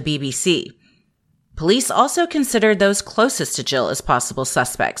 according to the BBC. Police also considered those closest to Jill as possible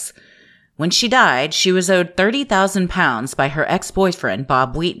suspects. When she died, she was owed £30,000 by her ex-boyfriend,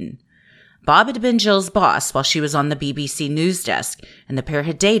 Bob Wheaton. Bob had been Jill's boss while she was on the BBC news desk, and the pair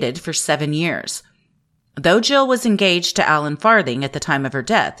had dated for 7 years. Though Jill was engaged to Alan Farthing at the time of her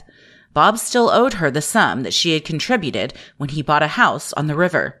death, Bob still owed her the sum that she had contributed when he bought a house on the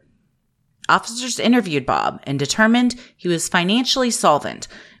river. Officers interviewed Bob and determined he was financially solvent,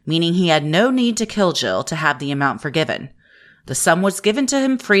 meaning he had no need to kill Jill to have the amount forgiven. The sum was given to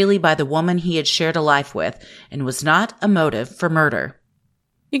him freely by the woman he had shared a life with and was not a motive for murder.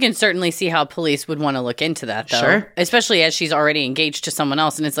 You can certainly see how police would want to look into that, though. Sure. Especially as she's already engaged to someone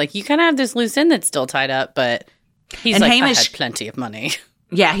else. And it's like, you kind of have this loose end that's still tied up, but he's like, Hamish, I had plenty of money.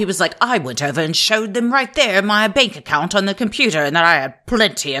 Yeah, he was like, I went over and showed them right there my bank account on the computer and that I had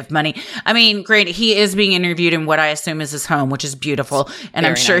plenty of money. I mean, granted, he is being interviewed in what I assume is his home, which is beautiful. And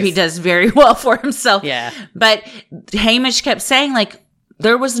I'm sure he does very well for himself. Yeah. But Hamish kept saying, like,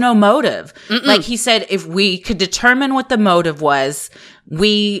 there was no motive. Like he said, if we could determine what the motive was,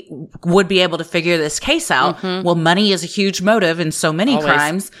 we would be able to figure this case out. Well, money is a huge motive in so many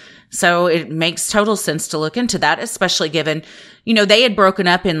crimes. So it makes total sense to look into that, especially given, they had broken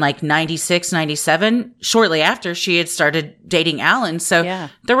up in like 96, 97, shortly after she had started dating Alan. So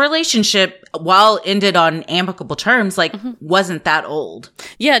the relationship, while ended on amicable terms, wasn't that old.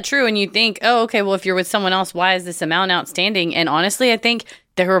 Yeah, true. And you think, oh, okay, well, if you're with someone else, why is this amount outstanding? And honestly, I think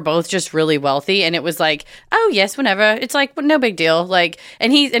they were both just really wealthy, and it was like, oh yes, whenever. It's like, no big deal. Like,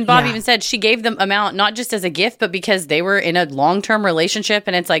 and Bob even said she gave them amount not just as a gift, but because they were in a long-term relationship,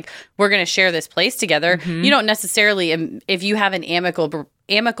 and it's like, we're going to share this place together. You don't necessarily, if you have an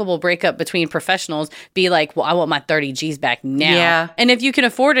amicable breakup between professionals, be like, well, I want my 30 G's back now. Yeah. And if you can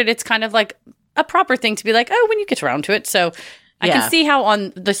afford it, it's kind of like a proper thing to be like, oh, when you get around to it. So I can see how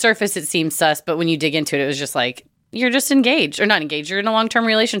on the surface it seems sus, but when you dig into it, it was just like, you're just engaged, or not engaged. You're in a long-term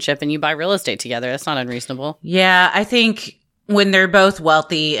relationship and you buy real estate together. That's not unreasonable. Yeah, I think when they're both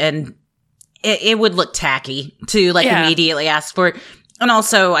wealthy, and it would look tacky to immediately ask for it. And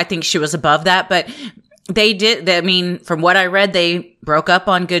also, I think she was above that, but they did. I mean, from what I read, they broke up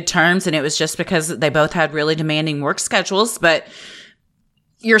on good terms, and it was just because they both had really demanding work schedules. But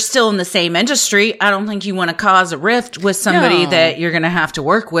you're still in the same industry. I don't think you want to cause a rift with somebody that you're going to have to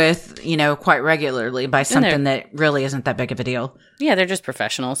work with, quite regularly by something that really isn't that big of a deal. Yeah, they're just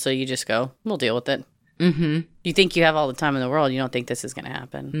professionals. So you just go, we'll deal with it. Mm-hmm. You think you have all the time in the world. You don't think this is going to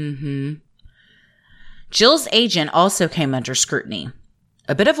happen. Mm-hmm. Jill's agent also came under scrutiny.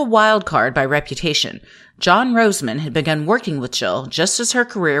 A bit of a wild card by reputation, John Roseman had begun working with Jill just as her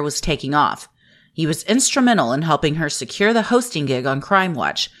career was taking off. He was instrumental in helping her secure the hosting gig on Crime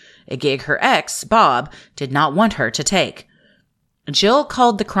Watch, a gig her ex, Bob, did not want her to take. Jill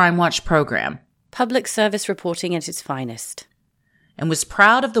called the Crime Watch program public service reporting at its finest, and was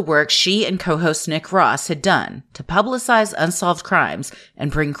proud of the work she and co-host Nick Ross had done to publicize unsolved crimes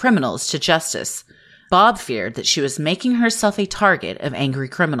and bring criminals to justice. Bob feared that she was making herself a target of angry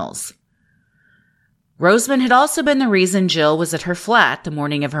criminals. Roseman had also been the reason Jill was at her flat the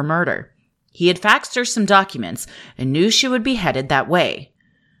morning of her murder. He had faxed her some documents and knew she would be headed that way.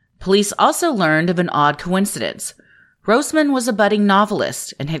 Police also learned of an odd coincidence. Roseman was a budding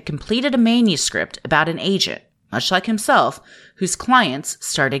novelist and had completed a manuscript about an agent, much like himself, whose clients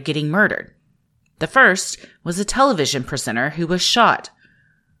started getting murdered. The first was a television presenter who was shot.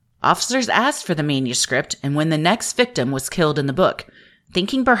 Officers asked for the manuscript and when the next victim was killed in the book,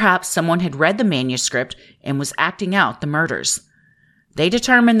 thinking perhaps someone had read the manuscript and was acting out the murders. They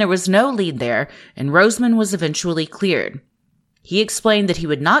determined there was no lead there, and Roseman was eventually cleared. He explained that he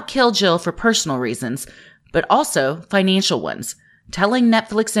would not kill Jill for personal reasons, but also financial ones, telling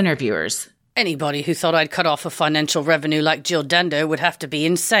Netflix interviewers, "Anybody who thought I'd cut off a financial revenue like Jill Dando would have to be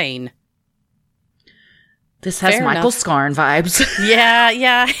insane." This has Fair Michael Scarn vibes.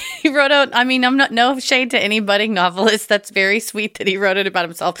 Yeah. He wrote out, I'm not no shade to any budding novelist. That's very sweet that he wrote it about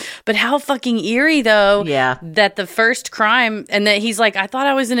himself. But how fucking eerie, though, that the first crime, and that he's like, I thought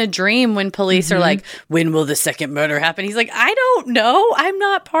I was in a dream when police are like, when will the second murder happen? He's like, I don't know. I'm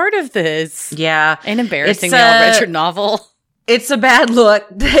not part of this. Yeah. And embarrassing they all read your novel. It's a bad look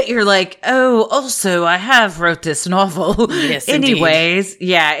that you're like, oh, also, I have wrote this novel. Yes, anyways, indeed.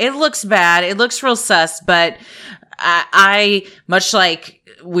 Yeah, it looks bad. It looks real sus, but I much like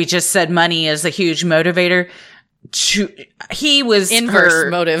we just said, money is a huge motivator. He was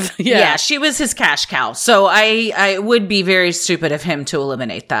inverse motive. Yeah, she was his cash cow. So I would be very stupid of him to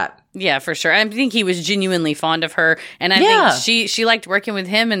eliminate that. Yeah, for sure. I think he was genuinely fond of her. And I think she liked working with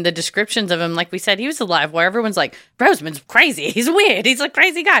him, and the descriptions of him, like we said, he was alive where everyone's like, Roseman's crazy. He's weird. He's a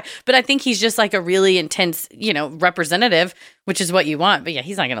crazy guy. But I think he's just like a really intense, representative, which is what you want. But yeah,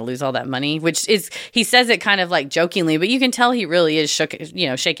 he's not going to lose all that money, which is, he says it kind of like jokingly, but you can tell he really is shaken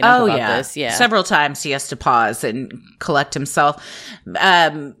up about this. Yeah. Several times he has to pause and collect himself.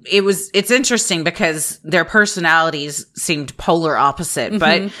 It's interesting because their personalities seemed polar opposite,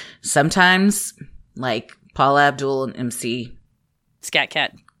 but sometimes, like Paula Abdul and MC Scat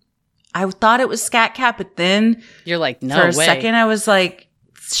Cat. I thought it was Scat Cat, but then you're like, no for a way. second I was like,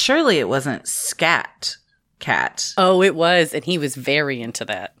 surely it wasn't Scat Cat. Oh, it was, and he was very into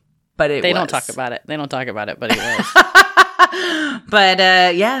that. But they don't talk about it. They don't talk about it, but it was. But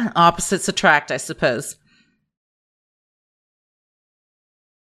yeah, opposites attract, I suppose.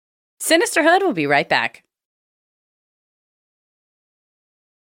 Sinisterhood will be right back.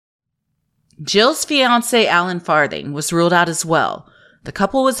 Jill's fiancé, Alan Farthing, was ruled out as well. The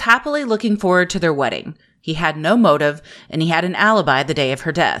couple was happily looking forward to their wedding. He had no motive, and he had an alibi the day of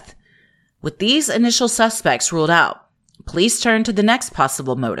her death. With these initial suspects ruled out, police turned to the next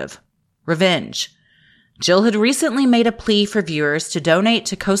possible motive: revenge. Jill had recently made a plea for viewers to donate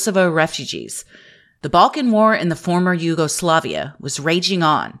to Kosovo refugees. The Balkan War in the former Yugoslavia was raging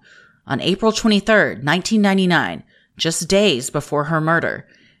on. On April 23, 1999, just days before her murder,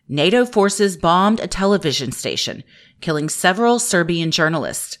 NATO forces bombed a television station, killing several Serbian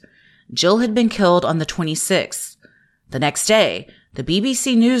journalists. Jill had been killed on the 26th. The next day, the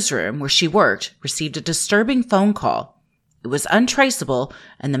BBC newsroom where she worked received a disturbing phone call. It was untraceable,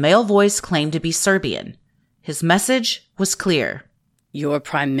 and the male voice claimed to be Serbian. His message was clear. Your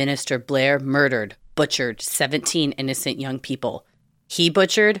Prime Minister Blair murdered, butchered 17 innocent young people. He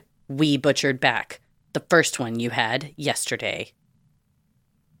butchered, we butchered back. The first one you had yesterday.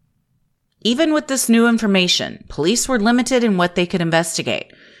 Even with this new information, police were limited in what they could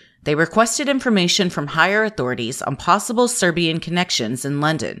investigate. They requested information from higher authorities on possible Serbian connections in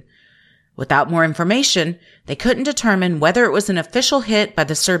London. Without more information, they couldn't determine whether it was an official hit by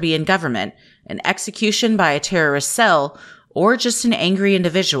the Serbian government, an execution by a terrorist cell, or just an angry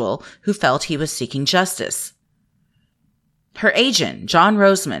individual who felt he was seeking justice. Her agent, John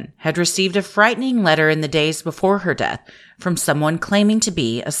Roseman, had received a frightening letter in the days before her death from someone claiming to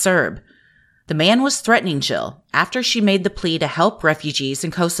be a Serb. The man was threatening Jill after she made the plea to help refugees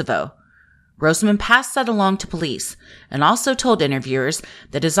in Kosovo. Roseman passed that along to police and also told interviewers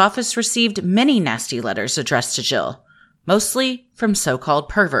that his office received many nasty letters addressed to Jill, mostly from so-called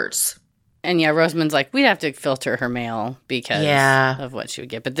perverts. And yeah, Roseman's like, we'd have to filter her mail because of what she would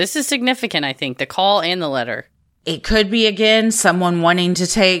get. But this is significant, I think, the call and the letter. It could be, again, someone wanting to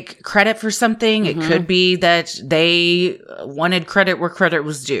take credit for something. It could be that they wanted credit where credit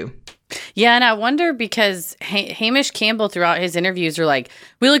was due. Yeah, and I wonder because Hamish Campbell throughout his interviews are like,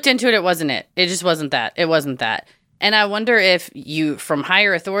 we looked into it, it wasn't it. It just wasn't that. It wasn't that. And I wonder if from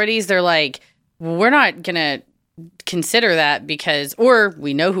higher authorities, they're like, we're not going to consider that because, or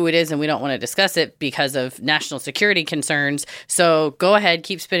we know who it is and we don't want to discuss it because of national security concerns. So go ahead,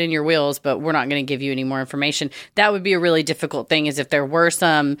 keep spinning your wheels, but we're not going to give you any more information. That would be a really difficult thing is if there were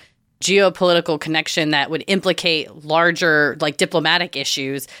some geopolitical connection that would implicate larger like diplomatic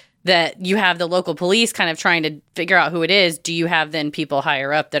issues that you have the local police kind of trying to figure out who it is. Do you have then people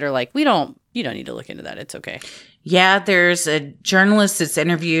higher up that are like, you don't need to look into that. It's okay. Yeah. There's a journalist that's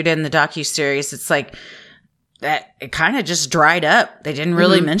interviewed in the docuseries. It's like that it kind of just dried up. They didn't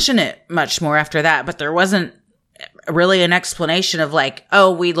really mention it much more after that, but there wasn't really an explanation of like, oh,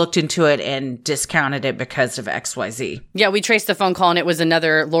 we looked into it and discounted it because of XYZ. Yeah, we traced the phone call and it was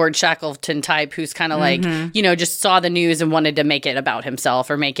another Lord Shackleton type who's kind of like, just saw the news and wanted to make it about himself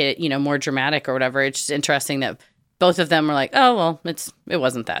or make it, more dramatic or whatever. It's just interesting that both of them were like, oh, well, it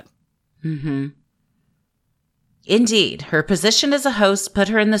wasn't that. Mm-hmm. Indeed, her position as a host put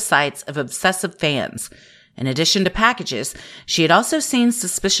her in the sights of obsessive fans. In addition to packages, she had also seen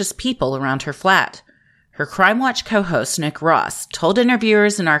suspicious people around her flat. Her Crime Watch co-host, Nick Ross, told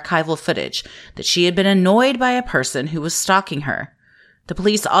interviewers in archival footage that she had been annoyed by a person who was stalking her. The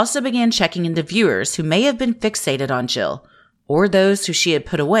police also began checking into viewers who may have been fixated on Jill, or those who she had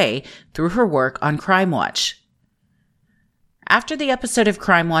put away through her work on Crime Watch. After the episode of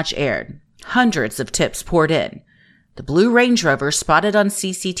Crime Watch aired, hundreds of tips poured in. The blue Range Rover spotted on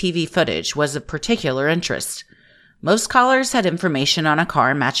CCTV footage was of particular interest. Most callers had information on a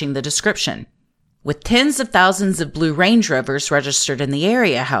car matching the description. With tens of thousands of blue Range Rovers registered in the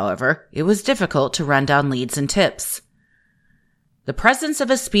area, however, it was difficult to run down leads and tips. The presence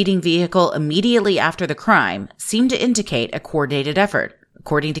of a speeding vehicle immediately after the crime seemed to indicate a coordinated effort,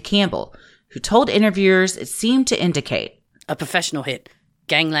 according to Campbell, who told interviewers it seemed to indicate a professional hit,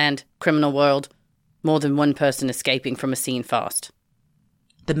 gangland, criminal world, more than one person escaping from a scene fast.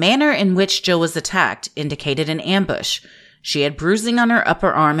 The manner in which Jill was attacked indicated an ambush. She had bruising on her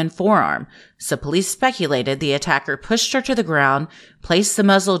upper arm and forearm, so police speculated the attacker pushed her to the ground, placed the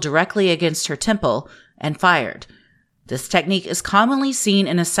muzzle directly against her temple, and fired. This technique is commonly seen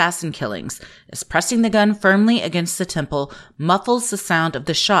in assassin killings, as pressing the gun firmly against the temple muffles the sound of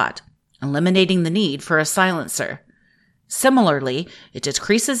the shot, eliminating the need for a silencer. Similarly, it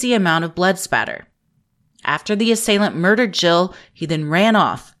decreases the amount of blood spatter. After the assailant murdered Jill, he then ran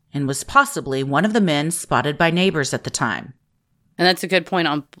off and was possibly one of the men spotted by neighbors at the time. And that's a good point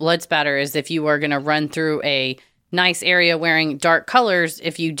on blood spatter, is if you are going to run through a nice area wearing dark colors,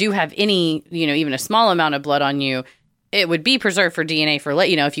 if you do have any, even a small amount of blood on you, it would be preserved for DNA for,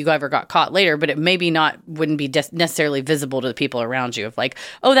 if you ever got caught later, but it maybe wouldn't be necessarily visible to the people around you. If like,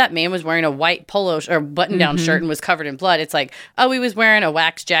 oh, that man was wearing a white polo or button-down shirt and was covered in blood. It's like, oh, he was wearing a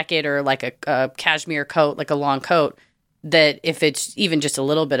wax jacket or like a cashmere coat, like a long coat, that if it's even just a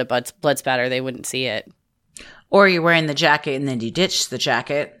little bit of blood spatter, they wouldn't see it. Or you're wearing the jacket and then you ditch the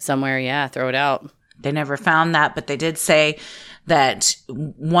jacket. Somewhere, yeah, throw it out. They never found that, but they did say that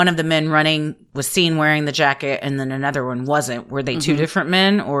one of the men running was seen wearing the jacket and then another one wasn't. Were they two different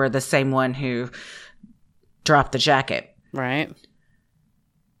men or the same one who dropped the jacket? Right.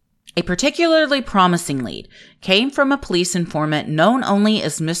 A particularly promising lead came from a police informant known only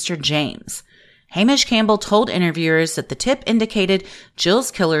as Mr. James. Hamish Campbell told interviewers that the tip indicated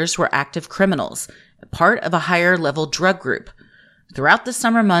Jill's killers were active criminals, part of a higher-level drug group. Throughout the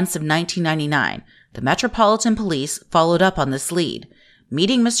summer months of 1999, the Metropolitan Police followed up on this lead,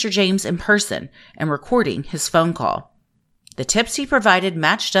 meeting Mr. James in person and recording his phone call. The tips he provided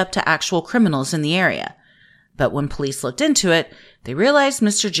matched up to actual criminals in the area. But when police looked into it, they realized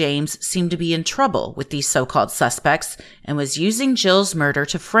Mr. James seemed to be in trouble with these so-called suspects and was using Jill's murder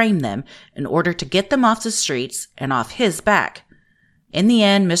to frame them in order to get them off the streets and off his back. In the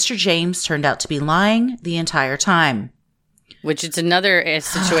end, Mr. James turned out to be lying the entire time. Which is another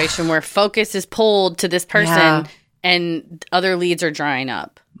situation where focus is pulled to this person and other leads are drying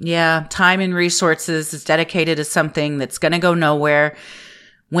up. Yeah, time and resources is dedicated to something that's going to go nowhere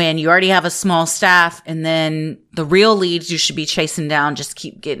when you already have a small staff, and then the real leads you should be chasing down just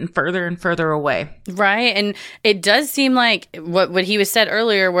keep getting further and further away. Right. And it does seem like what he was said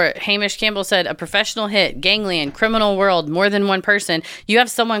earlier, where Hamish Campbell said, a professional hit, gangland, criminal world, more than one person. You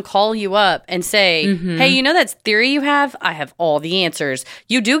have someone call you up and say, hey, you know that theory you have? I have all the answers.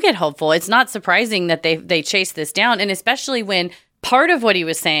 You do get hopeful. It's not surprising that they chase this down. And especially when part of what he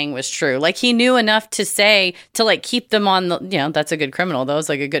was saying was true. Like, he knew enough to say, to like keep them on the, that's a good criminal though. It's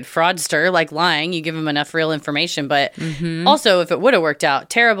like a good fraudster, like lying. You give him enough real information. But also, if it would have worked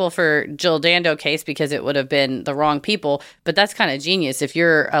out, terrible for Jill Dando case because it would have been the wrong people. But that's kind of genius. If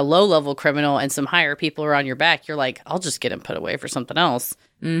you're a low level criminal and some higher people are on your back, you're like, I'll just get him put away for something else.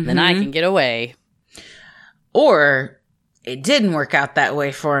 Then I can get away. Or it didn't work out that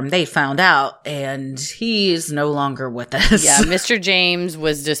way for him. They found out, and he is no longer with us. Yeah, Mr. James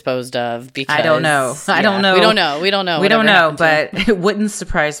was disposed of because... I don't know. We don't know, but it wouldn't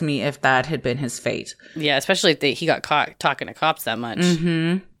surprise me if that had been his fate. Yeah, especially if he got caught talking to cops that much.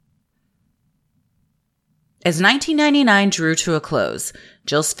 As 1999 drew to a close,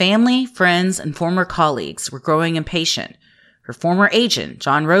 Jill's family, friends, and former colleagues were growing impatient. Her former agent,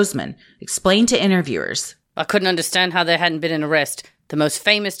 John Roseman, explained to interviewers, I couldn't understand how there hadn't been an arrest. The most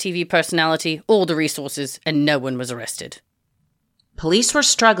famous TV personality, all the resources, and no one was arrested. Police were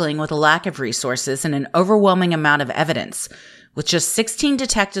struggling with a lack of resources and an overwhelming amount of evidence. With just 16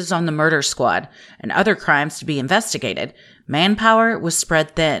 detectives on the murder squad and other crimes to be investigated, manpower was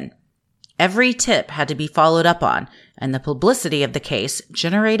spread thin. Every tip had to be followed up on, and the publicity of the case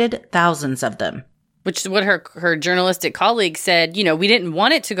generated thousands of them. Which is what her journalistic colleague said, we didn't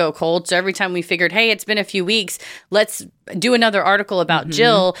want it to go cold. So every time we figured, hey, it's been a few weeks, let's do another article about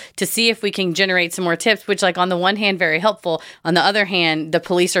Jill to see if we can generate some more tips, which, like, on the one hand, very helpful. On the other hand, the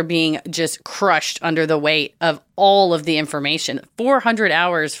police are being just crushed under the weight of all of the information. 400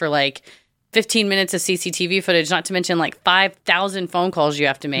 hours for, 15 minutes of CCTV footage, not to mention 5,000 phone calls you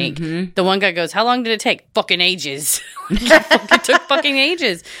have to make. The one guy goes, how long did it take? Fucking ages. It took fucking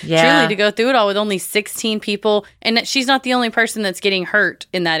ages. Yeah. Truly, to go through it all with only 16 people. And she's not the only person that's getting hurt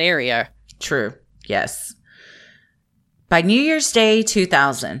in that area. True. Yes. By New Year's Day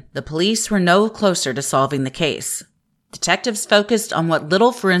 2000, the police were no closer to solving the case. Detectives focused on what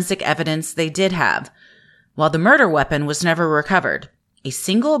little forensic evidence they did have. While the murder weapon was never recovered, a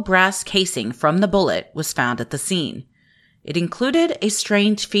single brass casing from the bullet was found at the scene. It included a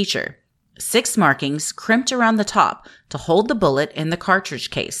strange feature, 6 markings crimped around the top to hold the bullet in the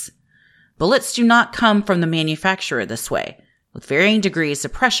cartridge case. Bullets do not come from the manufacturer this way, with varying degrees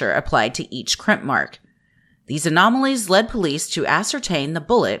of pressure applied to each crimp mark. These anomalies led police to ascertain the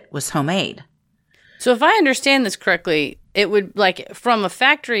bullet was homemade. So if I understand this correctly, it would, from a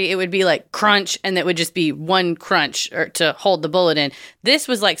factory, it would be crunch, and it would just be one crunch to hold the bullet in. This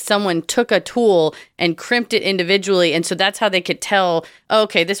was someone took a tool and crimped it individually, and so that's how they could tell,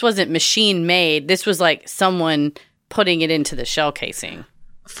 okay, this wasn't machine made. This was someone putting it into the shell casing.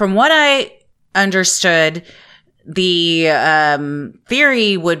 From what I understood, the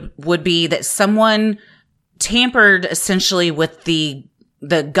theory would be that someone tampered essentially with the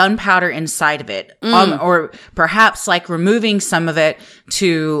gunpowder inside of it, or perhaps removing some of it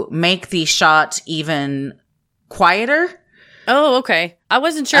to make the shot even quieter. Oh, okay. I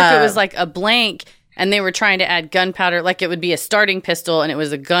wasn't sure if it was a blank and they were trying to add gunpowder, it would be a starting pistol and it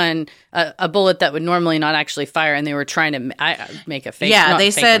was a gun, a bullet that would normally not actually fire, and they were trying to make a fake. Yeah, they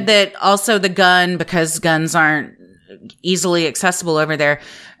said that also the gun, because guns aren't easily accessible over there.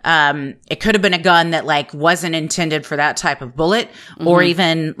 It could have been a gun that like wasn't intended for that type of bullet, or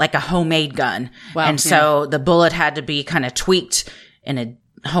even like a homemade gun. Wow, and so the bullet had to be kind of tweaked in a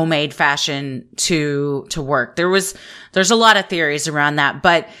homemade fashion to work. There's a lot of theories around that,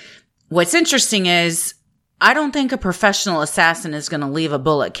 but what's interesting is I don't think a professional assassin is going to leave a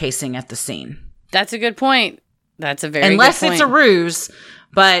bullet casing at the scene. That's a good point. That's a very unless good point. it's a ruse,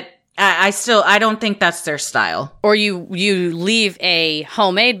 but I don't think that's their style. Or you leave a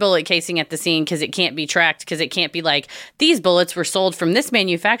homemade bullet casing at the scene because it can't be tracked, because it can't be like, these bullets were sold from this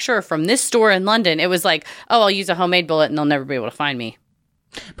manufacturer or from this store in London. It was like, oh, I'll use a homemade bullet and they'll never be able to find me.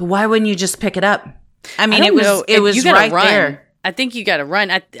 But why wouldn't you just pick it up? I mean, it was you gotta right run. there. I think you got to run.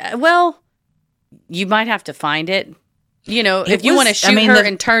 Well, you might have to find it. You know, if you want to shoot her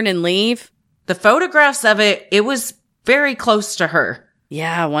and turn and leave. The photographs of it was very close to her.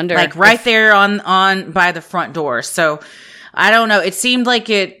 Yeah, I wonder. Like right there on by the front door. So I don't know. It seemed like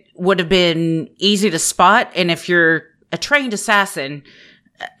it would have been easy to spot. And if you're a trained assassin,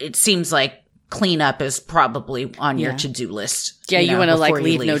 it seems like cleanup is probably on your to-do list. Yeah, you want to like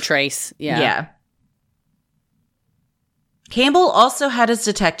leave no trace. Yeah. Campbell also had his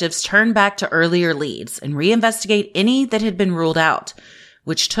detectives turn back to earlier leads and reinvestigate any that had been ruled out,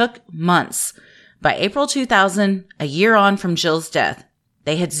 which took months. By April 2000, a year on from Jill's death,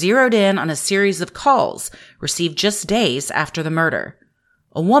 they had zeroed in on a series of calls received just days after the murder.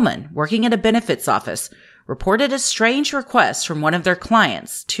 A woman working at a benefits office reported a strange request from one of their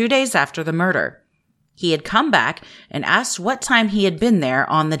clients 2 days after the murder. He had come back and asked what time he had been there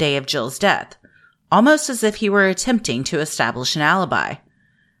on the day of Jill's death, almost as if he were attempting to establish an alibi.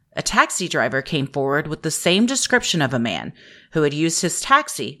 A taxi driver came forward with the same description of a man who had used his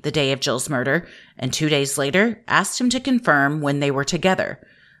taxi the day of Jill's murder and 2 days later asked him to confirm when they were together,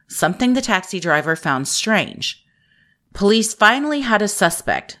 something the taxi driver found strange. Police finally had a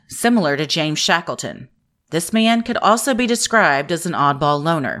suspect similar to James Shackleton. This man could also be described as an oddball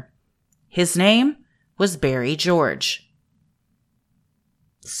loner. His name was Barry George.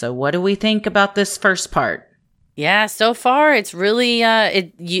 So what do we think about this first part? Yeah, so far it's really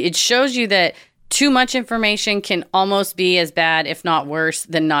it shows you that too much information can almost be as bad, if not worse,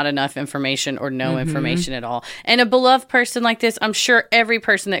 than not enough information or no information at all. And a beloved person like this, I'm sure every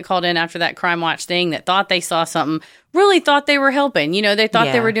person that called in after that Crime Watch thing that thought they saw something really thought they were helping. You know, they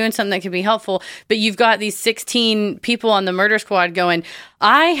thought they were doing something that could be helpful. But you've got these 16 people on the murder squad going,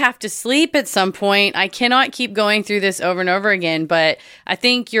 I have to sleep at some point. I cannot keep going through this over and over again. But I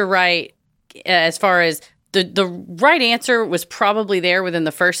think you're right as far as the right answer was probably there within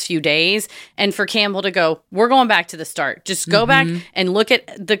the first few days. And for Campbell to go, we're going back to the start. Just go back and look at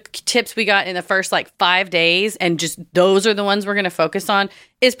the tips we got in the first 5 days. And just those are the ones we're going to focus on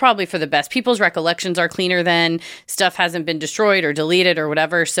is probably for the best. People's recollections are cleaner then. Stuff hasn't been destroyed or deleted or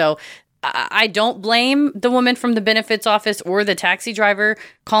whatever. So I don't blame the woman from the benefits office or the taxi driver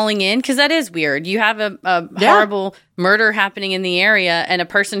calling in, because that is weird. You have a horrible murder happening in the area and a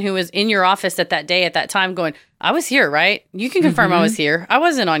person who was in your office at that day at that time going, I was here, right? You can confirm I was here. I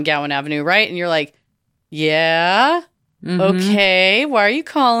wasn't on Gowan Avenue, right? And you're like, yeah, okay. Why are you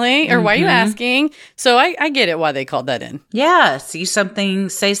calling or why are you asking? So I get it why they called that in. Yeah, see something,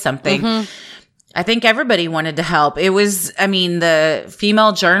 say something. I think everybody wanted to help. It was, I mean, the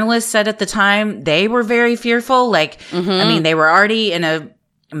female journalist said at the time they were very fearful. I mean, they were already in a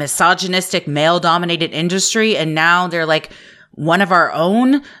misogynistic, male-dominated industry, and now they're like, one of our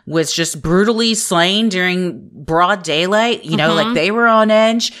own was just brutally slain during broad daylight. You know, like they were on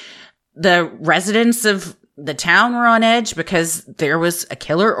edge. The residents of the town were on edge because there was a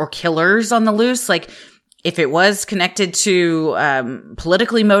killer or killers on the loose. Like, if it was connected to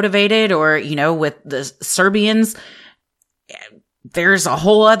politically motivated or, you know, with the Serbians, there's a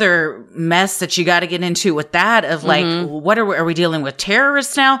whole other mess that you got to get into with that of like, what are we dealing with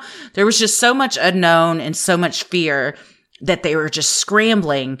terrorists now? There was just so much unknown and so much fear that they were just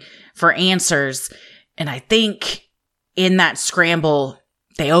scrambling for answers. And I think in that scramble,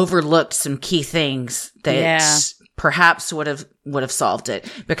 they overlooked some key things that perhaps would have solved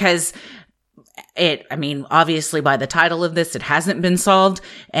it, because I mean, obviously by the title of this, it hasn't been solved.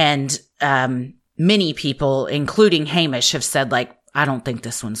 And many people, including Hamish, have said like, I don't think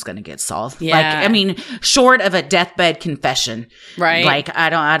this one's going to get solved. Yeah. Like, I mean, short of a deathbed confession, right? Like,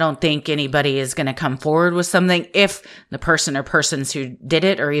 I don't think anybody is going to come forward with something if the person or persons who did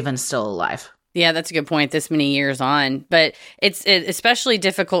it are even still alive. Yeah, that's a good point this many years on. But it's especially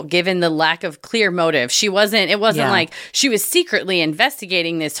difficult given the lack of clear motive. It wasn't like she was secretly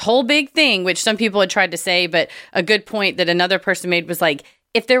investigating this whole big thing, which some people had tried to say. But a good point that another person made was like,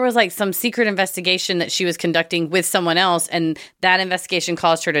 if there was like some secret investigation that she was conducting with someone else and that investigation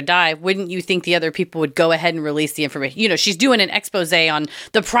caused her to die, wouldn't you think the other people would go ahead and release the information? You know, she's doing an expose on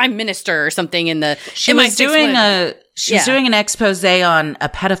the prime minister or something in the... She was doing an expose on a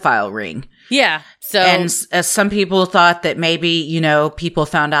pedophile ring. Yeah. So, and some people thought that maybe, you know, people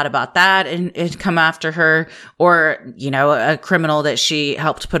found out about that and it'd come after her, or, you know, a criminal that she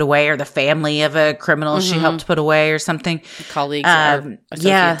helped put away, or the family of a criminal she helped put away or something. Colleagues or associates.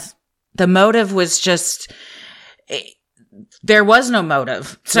 Yeah. The motive was just... there was no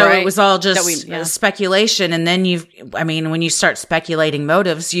motive. So it was all just speculation. And then when you start speculating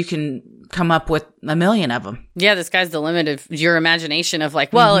motives, you can come up with a million of them. Yeah, the sky's the limit of your imagination of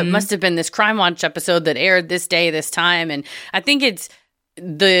like, well, it must have been this Crime Watch episode that aired this day, this time. And I think it's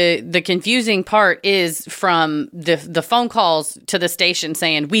the confusing part is from the phone calls to the station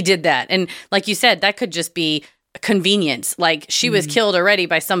saying, we did that. And like you said, that could just be convenience. Like she was killed already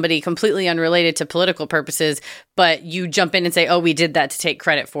by somebody completely unrelated to political purposes, but you jump in and say, oh, we did that to take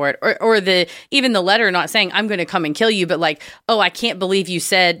credit for it. Or even the letter not saying, I'm going to come and kill you, but like, oh, I can't believe you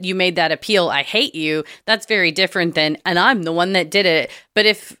said you made that appeal. I hate you. That's very different than, and I'm the one that did it. But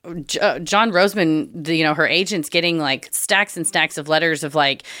if John Roseman, her agent's getting like stacks and stacks of letters of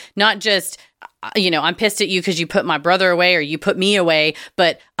like, not just, I'm pissed at you because you put my brother away or you put me away,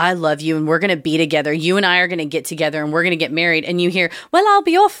 but I love you and we're going to be together. You and I are going to get together and we're going to get married. And you hear, well, I'll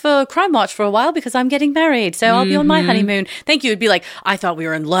be off for Crime Watch for a while because I'm getting married. So I'll be on my honeymoon. Thank you. It'd be like, I thought we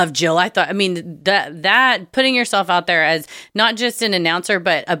were in love, Jill. That putting yourself out there as not just an announcer,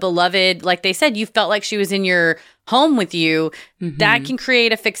 but a beloved, like they said, you felt like she was in your home with you. That can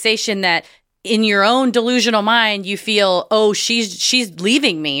create a fixation that in your own delusional mind, you feel, oh, she's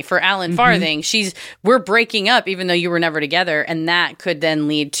leaving me for Alan Farthing. We're breaking up, even though you were never together. And that could then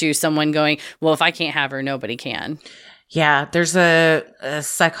lead to someone going, well, if I can't have her, nobody can. Yeah, there's a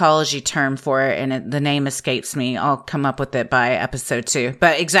psychology term for it, and the name escapes me. I'll come up with it by episode 2.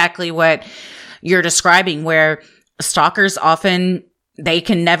 But exactly what you're describing, where stalkers often, they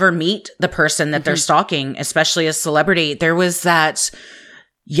can never meet the person that they're stalking, especially a celebrity. There was that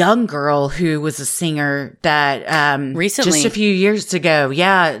young girl who was a singer that recently, just a few years ago,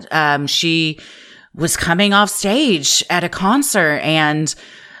 she was coming off stage at a concert, and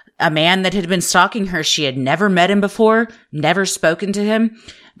a man that had been stalking her, she had never met him before, never spoken to him,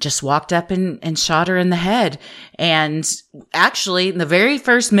 just walked up and shot her in the head. And actually, the very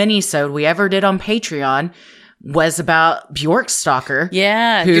first mini-sode we ever did on Patreon was about Bjork's stalker.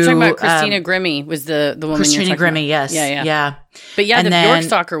 Yeah. You're talking about Christina Grimmie was the woman Christina Grimmie, yes. Yeah. But yeah, the Bjork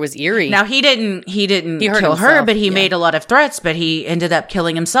stalker was eerie. Now he didn't kill her, but he made a lot of threats, but he ended up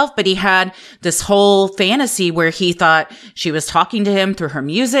killing himself. But he had this whole fantasy where he thought she was talking to him through her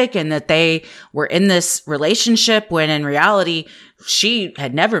music and that they were in this relationship, when in reality, she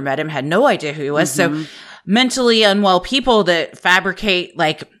had never met him, had no idea who he was. So mentally unwell people that fabricate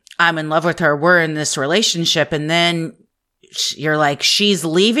like, I'm in love with her, we're in this relationship, and then you're like, she's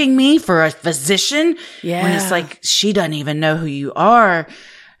leaving me for a physician? Yeah. When it's like, she doesn't even know who you are.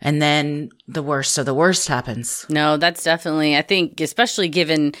 And then the worst of the worst happens. No, that's definitely, I think, especially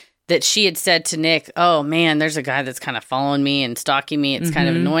given that she had said to Nick, oh man, there's a guy that's kind of following me and stalking me. It's kind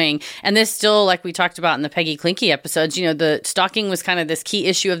of annoying. And this still, like we talked about in the Peggy Clinky episodes, the stalking was kind of this key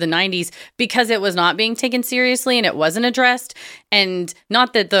issue of the 90s because it was not being taken seriously and it wasn't addressed. And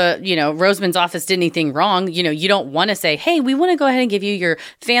not that Roseman's office did anything wrong. You don't want to say, hey, we want to go ahead and give you your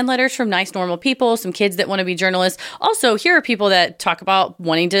fan letters from nice, normal people, some kids that want to be journalists. Also, here are people that talk about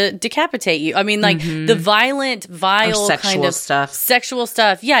wanting to decapitate you. I mean, like the violent, vile kind of sexual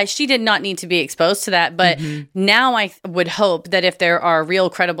stuff. Yeah, she did not need to be exposed to that. But now I would hope that if there are real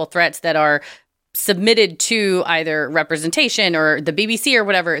credible threats that are submitted to either representation or the BBC or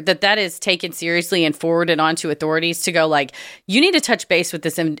whatever, that is taken seriously and forwarded on to authorities to go like, you need to touch base with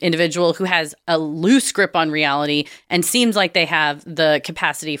this individual who has a loose grip on reality and seems like they have the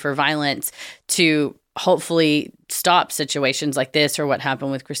capacity for violence to hopefully stop situations like this or what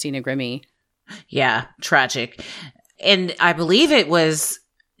happened with Christina Grimmie. Yeah, tragic. And I believe it was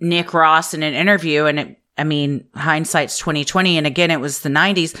Nick Ross in an interview, and hindsight's 2020, and again, it was the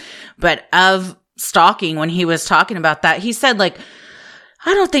 90s, but of stalking, when he was talking about that, he said, like,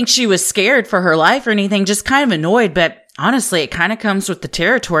 I don't think she was scared for her life or anything, just kind of annoyed, but honestly, it kind of comes with the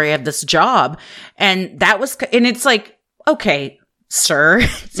territory of this job. And it's like, okay, sir,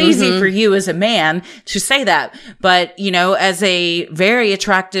 it's easy for you as a man to say that, but, as a very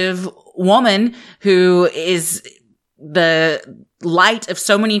attractive woman who is the light of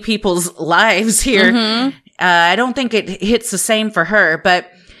so many people's lives here, I don't think it hits the same for her,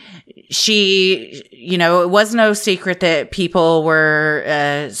 but she, it was no secret that people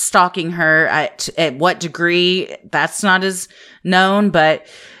were stalking her. At what degree, that's not as known, but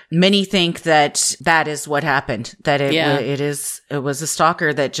many think that is what happened, that it was a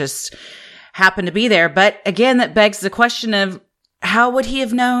stalker that just happened to be there. But again, that begs the question of, how would he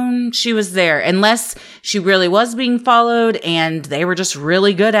have known she was there? Unless she really was being followed and they were just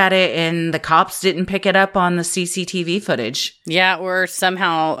really good at it and the cops didn't pick it up on the CCTV footage. Yeah, or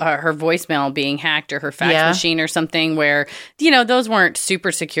somehow her voicemail being hacked or her fax machine or something where, those weren't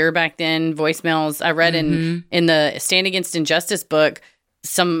super secure back then. Voicemails, I read in the Stand Against Injustice book,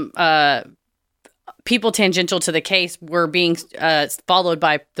 some people tangential to the case were being followed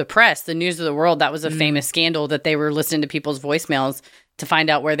by the press, the news of the world. That was a famous scandal that they were listening to people's voicemails to find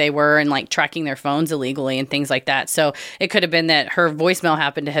out where they were and like tracking their phones illegally and things like that. So it could have been that her voicemail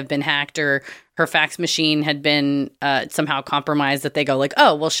happened to have been hacked or her fax machine had been somehow compromised, that they go like,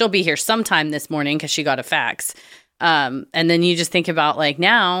 oh, well, she'll be here sometime this morning because she got a fax. And then you just think about like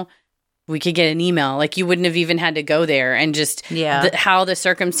now, we could get an email. Like you wouldn't have even had to go there, and just how the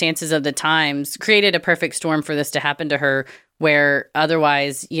circumstances of the times created a perfect storm for this to happen to her, where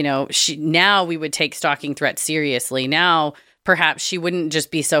otherwise, now we would take stalking threats seriously. Now, perhaps she wouldn't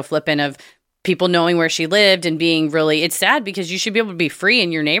just be so flippant of people knowing where she lived and being really, it's sad because you should be able to be free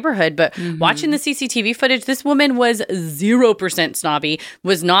in your neighborhood. But watching the CCTV footage, this woman was 0% snobby,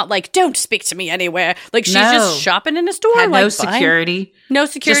 was not like, don't speak to me anywhere. Like she's just shopping in a store. Had like, no security. No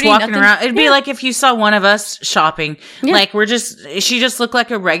security. Just walking around. It'd be like if you saw one of us shopping. Yeah. Like she just looked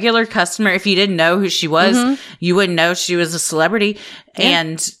like a regular customer. If you didn't know who she was, you wouldn't know she was a celebrity. Yeah.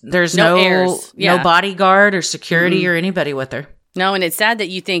 And there's no bodyguard or security or anybody with her. No, and it's sad that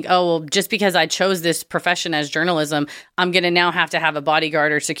you think, oh, well, just because I chose this profession as journalism, I'm going to now have to have a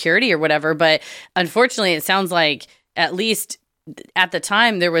bodyguard or security or whatever. But unfortunately, it sounds like at least at the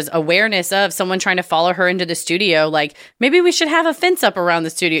time there was awareness of someone trying to follow her into the studio. Like maybe we should have a fence up around the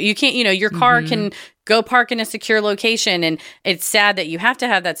studio. You can't, your car can go park in a secure location. And it's sad that you have to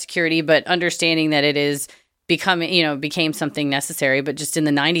have that security, but understanding that it is became something necessary. But just in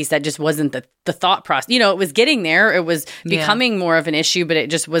the 90s, that just wasn't the thought process. It was getting there. It was becoming more of an issue, but it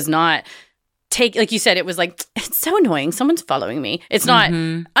just was not like you said, it was like, it's so annoying. Someone's following me. It's not,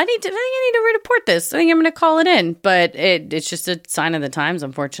 I need to report this. I think I'm going to call it in. But it's just a sign of the times,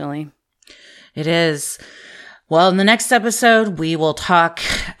 unfortunately. It is. Well, in the next episode, we will talk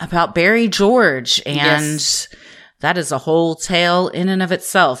about Barry George, and that is a whole tale in and of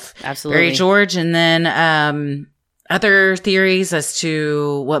itself. Absolutely. Barry George, and then other theories as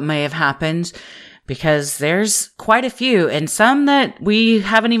to what may have happened, because there's quite a few, and some that we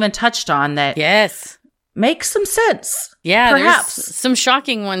haven't even touched on that make some sense. Yeah, perhaps. There's some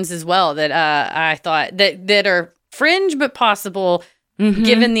shocking ones as well that I thought that are fringe but possible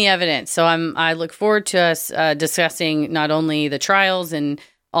given the evidence. So I look forward to us discussing not only the trials and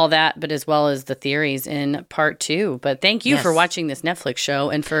all that, but as well as the theories in part 2. But thank you for watching this Netflix show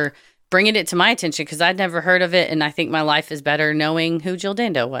and for bringing it to my attention, because I'd never heard of it, and I think my life is better knowing who Jill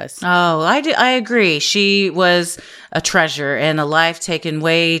Dando was. Oh, I agree. She was a treasure and a life taken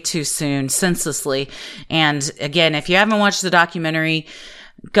way too soon, senselessly. And again, if you haven't watched the documentary,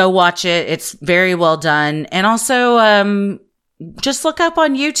 go watch it. It's very well done. And also, just look up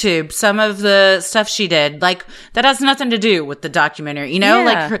on YouTube some of the stuff she did. Like, that has nothing to do with the documentary.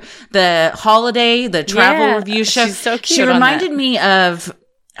 Like the holiday, the travel review show. She's so cute. She reminded me of,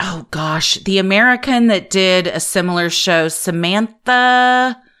 oh gosh, the American that did a similar show,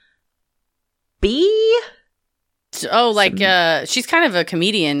 Samantha Bee? Oh, she's kind of a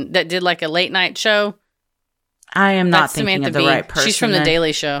comedian that did like a late night show. I am not thinking of the right person. She's from The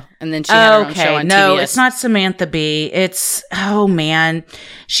Daily Show, and then she had her own show on no, TBS. It's not Samantha Bee. It's, oh man.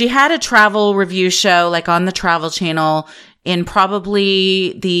 She had a travel review show like on the Travel Channel in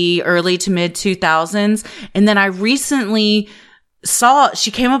probably the early to mid 2000s. And then I recently saw,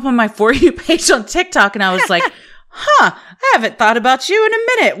 she came up on my For You page on TikTok, and I was like, I haven't thought about you in a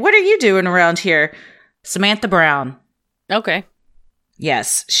minute. What are you doing around here? Samantha Brown. Okay.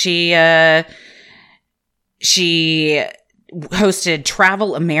 Yes. She hosted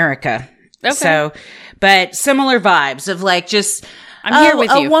Travel America. Okay. So, but similar vibes of like just, I'm here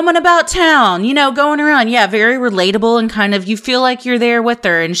with you. A woman about town, going around. Yeah, very relatable, and kind of, you feel like you're there with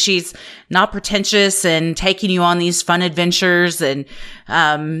her, and she's not pretentious and taking you on these fun adventures, and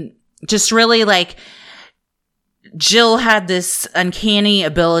just really like, Jill had this uncanny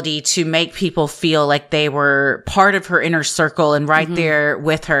ability to make people feel like they were part of her inner circle and right there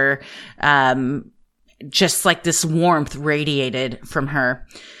with her. just like this warmth radiated from her.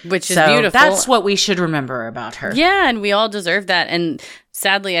 Which is beautiful. That's what we should remember about her. Yeah, and we all deserve that. And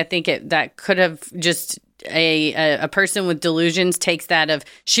sadly, I think that could have just a person with delusions takes that of,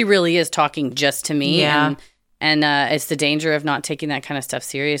 she really is talking just to me. Yeah. And it's the danger of not taking that kind of stuff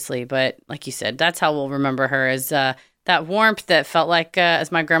seriously. But like you said, that's how we'll remember her, as that warmth that felt like,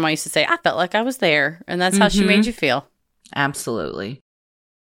 as my grandma used to say, I felt like I was there. And that's how she made you feel. Absolutely.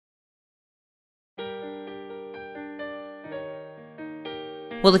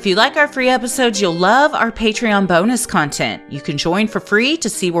 Well, if you like our free episodes, you'll love our Patreon bonus content. You can join for free to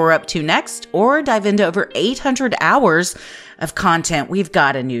see what we're up to next, or dive into over 800 hours of content. We've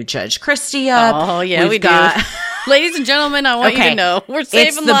got a new Judge Christie up. Oh, yeah, we do. Ladies and gentlemen, I want you to know, we're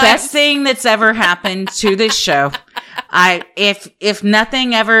saving lives. It's the best thing that's ever happened to this show. If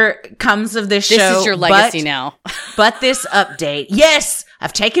nothing ever comes of this show, this is your legacy now. But this update, yes,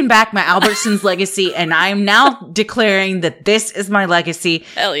 I've taken back my Albertsons legacy, and I am now declaring that this is my legacy.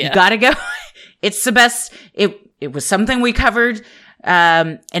 Hell yeah. You gotta go. It's the best. It was something we covered.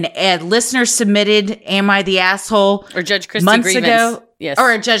 And a listener submitted Am I the Asshole? Or Judge Christie months grievance. ago. Yes.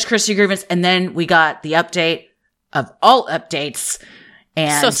 Or a Judge Christie grievance. And then we got the update of all updates.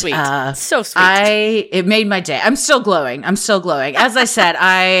 And so sweet. So sweet. It made my day. I'm still glowing. As I said,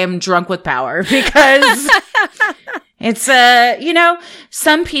 I am drunk with power because it's,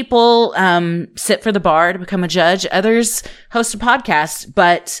 some people, sit for the bar to become a judge. Others host a podcast,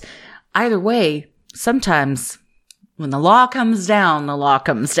 but either way, sometimes when the law comes down, the law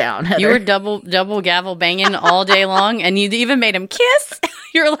comes down. Heather. You were double gavel banging all day long, and you even made him kiss.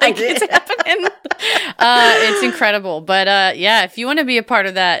 You're like, it's happening. It's incredible. But yeah, if you want to be a part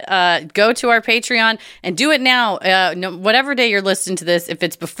of that, go to our Patreon and do it now. Whatever day you're listening to this, if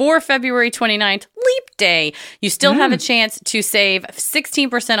it's before February 29th, Leap Day, you still have a chance to save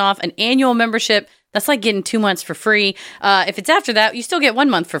 16% off an annual membership. That's like getting 2 months for free. If it's after that, you still get 1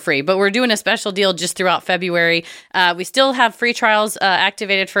 month for free, but we're doing a special deal just throughout February. We still have free trials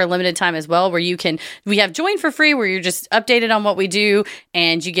activated for a limited time as well, where we have Join for free, where you're just updated on what we do,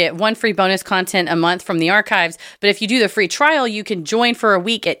 and you get 1 free bonus content a month from the archives. But if you do the free trial, you can join for a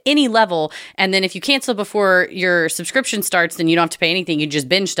week at any level. And then if you cancel before your subscription starts, then you don't have to pay anything. You just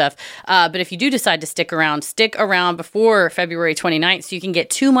binge stuff. But if you do decide to stick around before February 29th, so you can get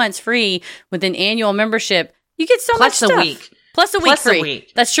 2 months free with an annual membership. You get so much stuff. Plus a week free.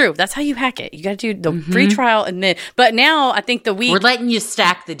 That's true. That's how you hack it. You got to do the free trial, and then. But now I think the week we're letting you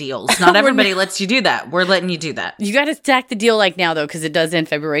stack the deals. Not everybody lets you do that. We're letting you do that. You got to stack the deal like now though, because it does end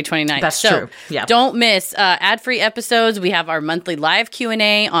February 29th. That's true. Yeah. Don't miss ad-free episodes. We have our monthly live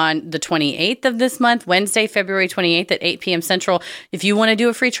Q&A on the 28th of this month, Wednesday, February 28th at 8 p.m. Central. If you want to do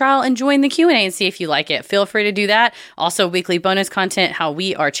a free trial and join the Q&A and see if you like it, feel free to do that. Also, weekly bonus content, how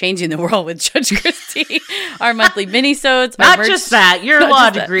we are changing the world with Judge Christie. Our monthly mini-sodes. Not just that. Your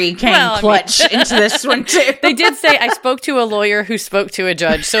law degree came clutch into this one, too. They did say I spoke to a lawyer who spoke to a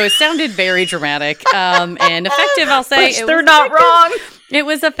judge, so it sounded very dramatic and effective, I'll say. They're not wrong. It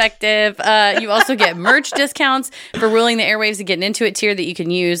was effective. You also get merch discounts for ruling the airwaves and getting into it tier that you can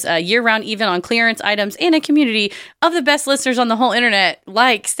use year-round, even on clearance items, and a community of the best listeners on the whole internet,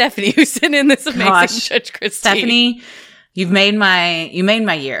 like Stephanie, who sent in this amazing Judge Christie. Stephanie, you made my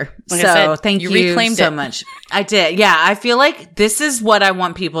year. Like so thank you reclaimed so it. much. I did. Yeah, I feel like this is what I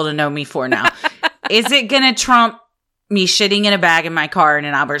want people to know me for now. Is it going to trump me shitting in a bag in my car in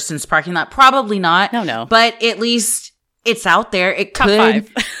an Albertsons parking lot? Probably not. No. But at least it's out there. It Top could.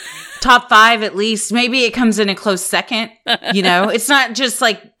 5. Top 5 at least. Maybe it comes in a close second. It's not just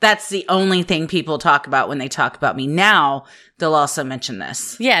like that's the only thing people talk about when they talk about me. Now they'll also mention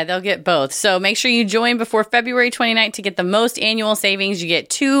this. Yeah, they'll get both. So make sure you join before February 29th to get the most annual savings. You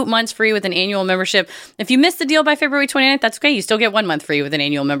get 2 months free with an annual membership. If you miss the deal by February 29th, that's okay. You still get 1 month free with an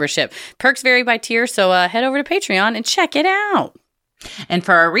annual membership. Perks vary by tier, so head over to Patreon and check it out. And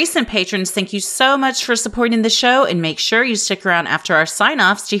for our recent patrons, thank you so much for supporting the show, and make sure you stick around after our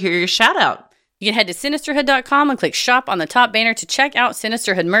sign-offs to hear your shout-out. You can head to sinisterhood.com and click shop on the top banner to check out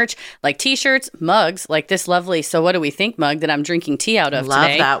Sinisterhood merch, like t-shirts, mugs, like this lovely So What Do We Think mug that I'm drinking tea out of Love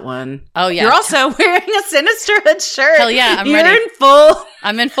today. that one. Oh, yeah. You're also wearing a Sinisterhood shirt. Hell yeah, I'm You're ready.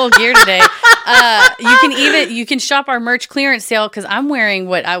 I'm in full gear today. You can shop our merch clearance sale, because I'm wearing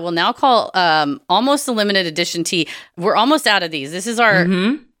what I will now call almost a limited edition tee. We're almost out of these. This is our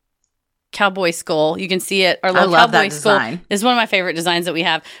cowboy skull. You can see it. Our little love cowboy that skull design. is one of my favorite designs that we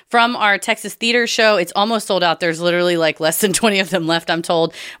have from our Texas theater show. It's almost sold out. There's literally like less than 20 of them left, I'm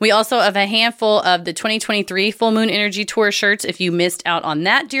told. We also have a handful of the 2023 Full Moon Energy Tour shirts. If you missed out on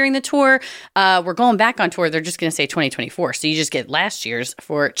that during the tour, we're going back on tour. They're just going to say 2024. So you just get last year's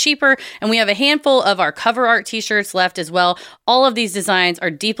for cheaper. And we have a handful of our cover art t-shirts left as well. All of these designs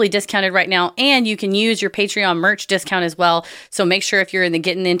are deeply discounted right now, and you can use your Patreon merch discount as well. So make sure if you're in the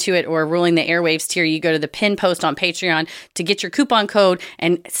Getting Into It or Ruling the Airwaves tier, you go to the pin post on Patreon to get your coupon code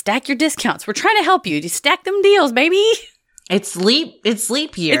and stack your discounts. We're trying to help you. Stack them deals, baby. It's leap year. It's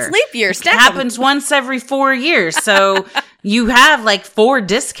leap year. It happens once every 4 years. So you have like 4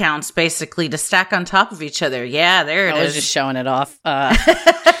 discounts basically to stack on top of each other. Yeah, there it is. I was just showing it off.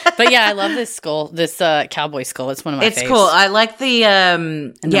 But yeah, I love this skull, this cowboy skull. It's one of my faves. It's cool. I like the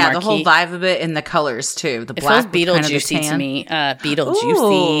the whole vibe of it and the colors too. The black feels Beetlejuicy to me.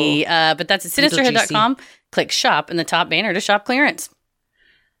 Beetlejuicy. But that's at sinisterhood.com. Click shop in the top banner to shop clearance.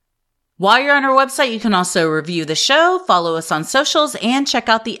 While you're on our website, you can also review the show, follow us on socials, and check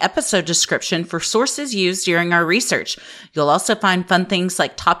out the episode description for sources used during our research. You'll also find fun things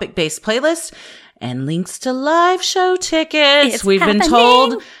like topic-based playlists and links to live show tickets. We've been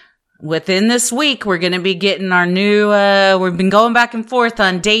told within this week, we're going to be getting our new, we've been going back and forth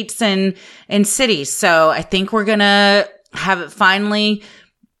on dates and cities. So I think we're going to have it finally,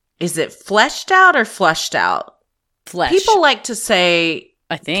 is it fleshed out or flushed out? Flesh. People like to say,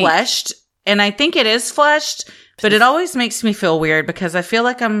 I think fleshed, and I think it is fleshed, but it always makes me feel weird because I feel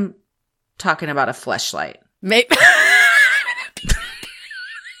like I'm talking about a fleshlight. Maybe.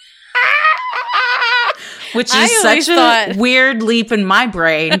 Which is such a weird leap in my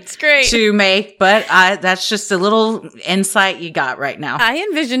brain that's great. To make, but that's just a little insight you got right now. I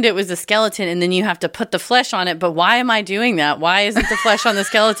envisioned it was a skeleton and then you have to put the flesh on it, but why am I doing that? Why isn't the flesh on the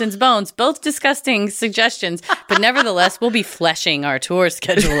skeleton's bones? Both disgusting suggestions, but nevertheless, we'll be fleshing our tour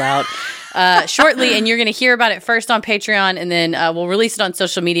schedule out shortly, and you're going to hear about it first on Patreon, and then we'll release it on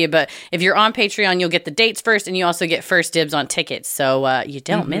social media. But if you're on Patreon, you'll get the dates first, and you also get first dibs on tickets, so you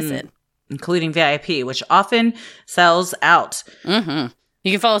don't miss it. Including VIP, which often sells out. Mm-hmm.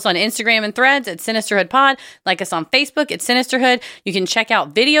 You can follow us on Instagram and Threads at Sinisterhood Pod. Like us on Facebook at Sinisterhood. You can check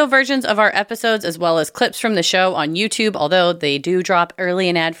out video versions of our episodes as well as clips from the show on YouTube, although they do drop early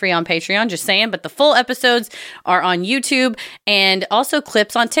and ad-free on Patreon, just saying. But the full episodes are on YouTube and also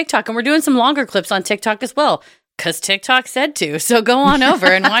clips on TikTok. And we're doing some longer clips on TikTok as well, because TikTok said to. So go on over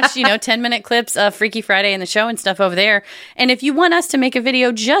and watch, 10-minute clips of Freaky Friday and the show and stuff over there. And if you want us to make a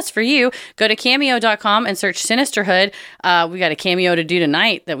video just for you, go to cameo.com and search Sinisterhood. We got a cameo to do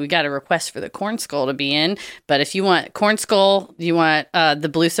tonight that we got a request for the Corn Skull to be in. But if you want Corn Skull, you want the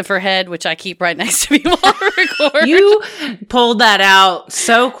Blucifer head, which I keep right next to me while I record. You pulled that out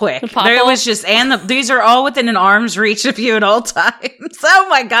so quick. There was just, these are all within an arm's reach of you at all times. Oh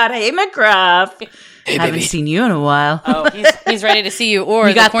my God. Hey, McGruff. Hey, I haven't seen you in a while. Oh, he's ready to see you. Or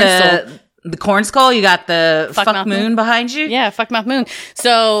you got the Corn Skull. You got the fuck moon behind you. Yeah, fuck mouth moon.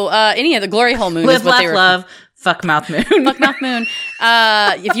 So any of the glory hole moon Live, is what laugh, they were. love. Fuck mouth moon. Fuck mouth moon.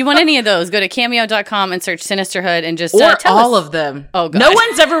 If you want any of those, go to cameo.com and search Sinisterhood and just or tell all us. of them. Oh God. No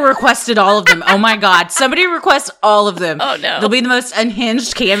one's ever requested all of them. Oh my God. Somebody requests all of them. Oh no. They'll be the most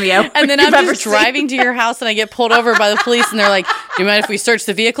unhinged cameo. And then I'm just driving to your house and I get pulled over by the police and they're like, "Do you mind if we search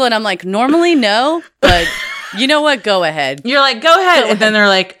the vehicle?" And I'm like, "Normally no, but you know what? Go ahead." You're like, "Go ahead." And then they're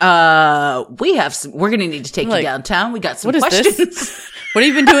like, we're going to need to take you downtown. We got some questions. This? What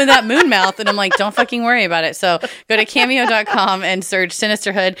have you been doing that moon mouth? And I'm like, don't fucking worry about it. So go to cameo.com and search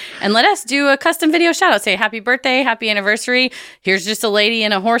Sinisterhood and let us do a custom video shout out. Say happy birthday, happy anniversary. Here's just a lady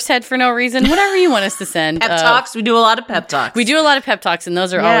in a horse head for no reason. Whatever you want us to send. Pep talks. We do a lot of pep talks. We do a lot of pep talks, and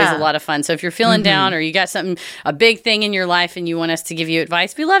those are always a lot of fun. So if you're feeling down or you got a big thing in your life and you want us to give you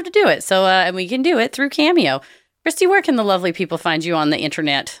advice, we love to do it. So and we can do it through Cameo. Christy, where can the lovely people find you on the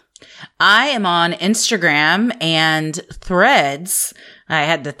internet? I am on Instagram and Threads. I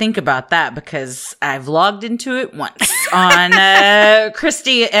had to think about that because I've logged into it once on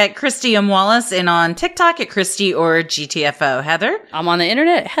Christy at Christy M. Wallace and on TikTok at Christy or GTFO. Heather? I'm on the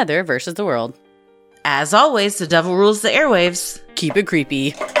internet, Heather versus the world. As always, the devil rules the airwaves. Keep it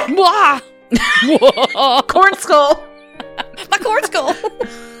creepy. Mwah! Corn skull. My corn skull.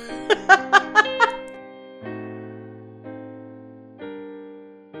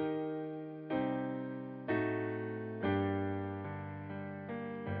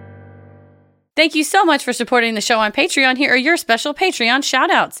 Thank you so much for supporting the show on Patreon. Here are your special Patreon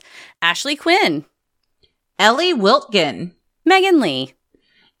shout-outs. Ashley Quinn. Ellie Wiltgen. Megan Lee.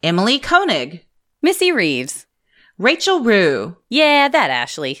 Emily Koenig. Missy Reeves. Rachel Rue. Yeah, that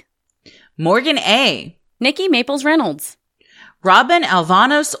Ashley. Morgan A. Nikki Maples Reynolds. Robin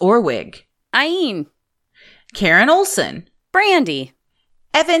Alvanos Orwig. Aine. Karen Olson. Brandy.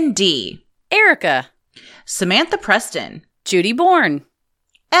 Evan D. Erica. Samantha Preston. Judy Bourne.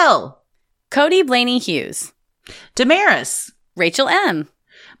 L. Cody Blaney Hughes. Damaris. Rachel M.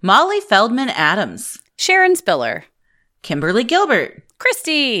 Molly Feldman Adams. Sharon Spiller. Kimberly Gilbert.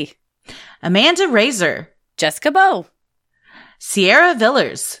 Christy. Amanda Razor. Jessica Bowe. Sierra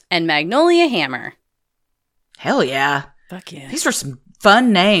Villers. And Magnolia Hammer. Hell yeah. Fuck yeah. These were some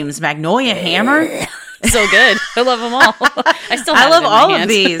fun names. Magnolia Hammer. So good. I love them all. I love all of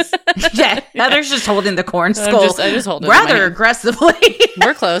these. Yeah, Heather's just holding the corn skull. I just hold it rather aggressively.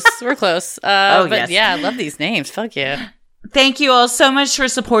 We're close. But yeah, I love these names. Fuck yeah. Thank you all so much for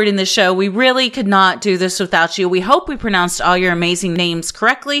supporting the show. We really could not do this without you. We hope we pronounced all your amazing names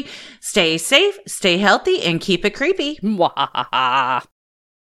correctly. Stay safe, stay healthy, and keep it creepy.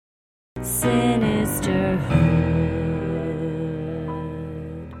 Sinister.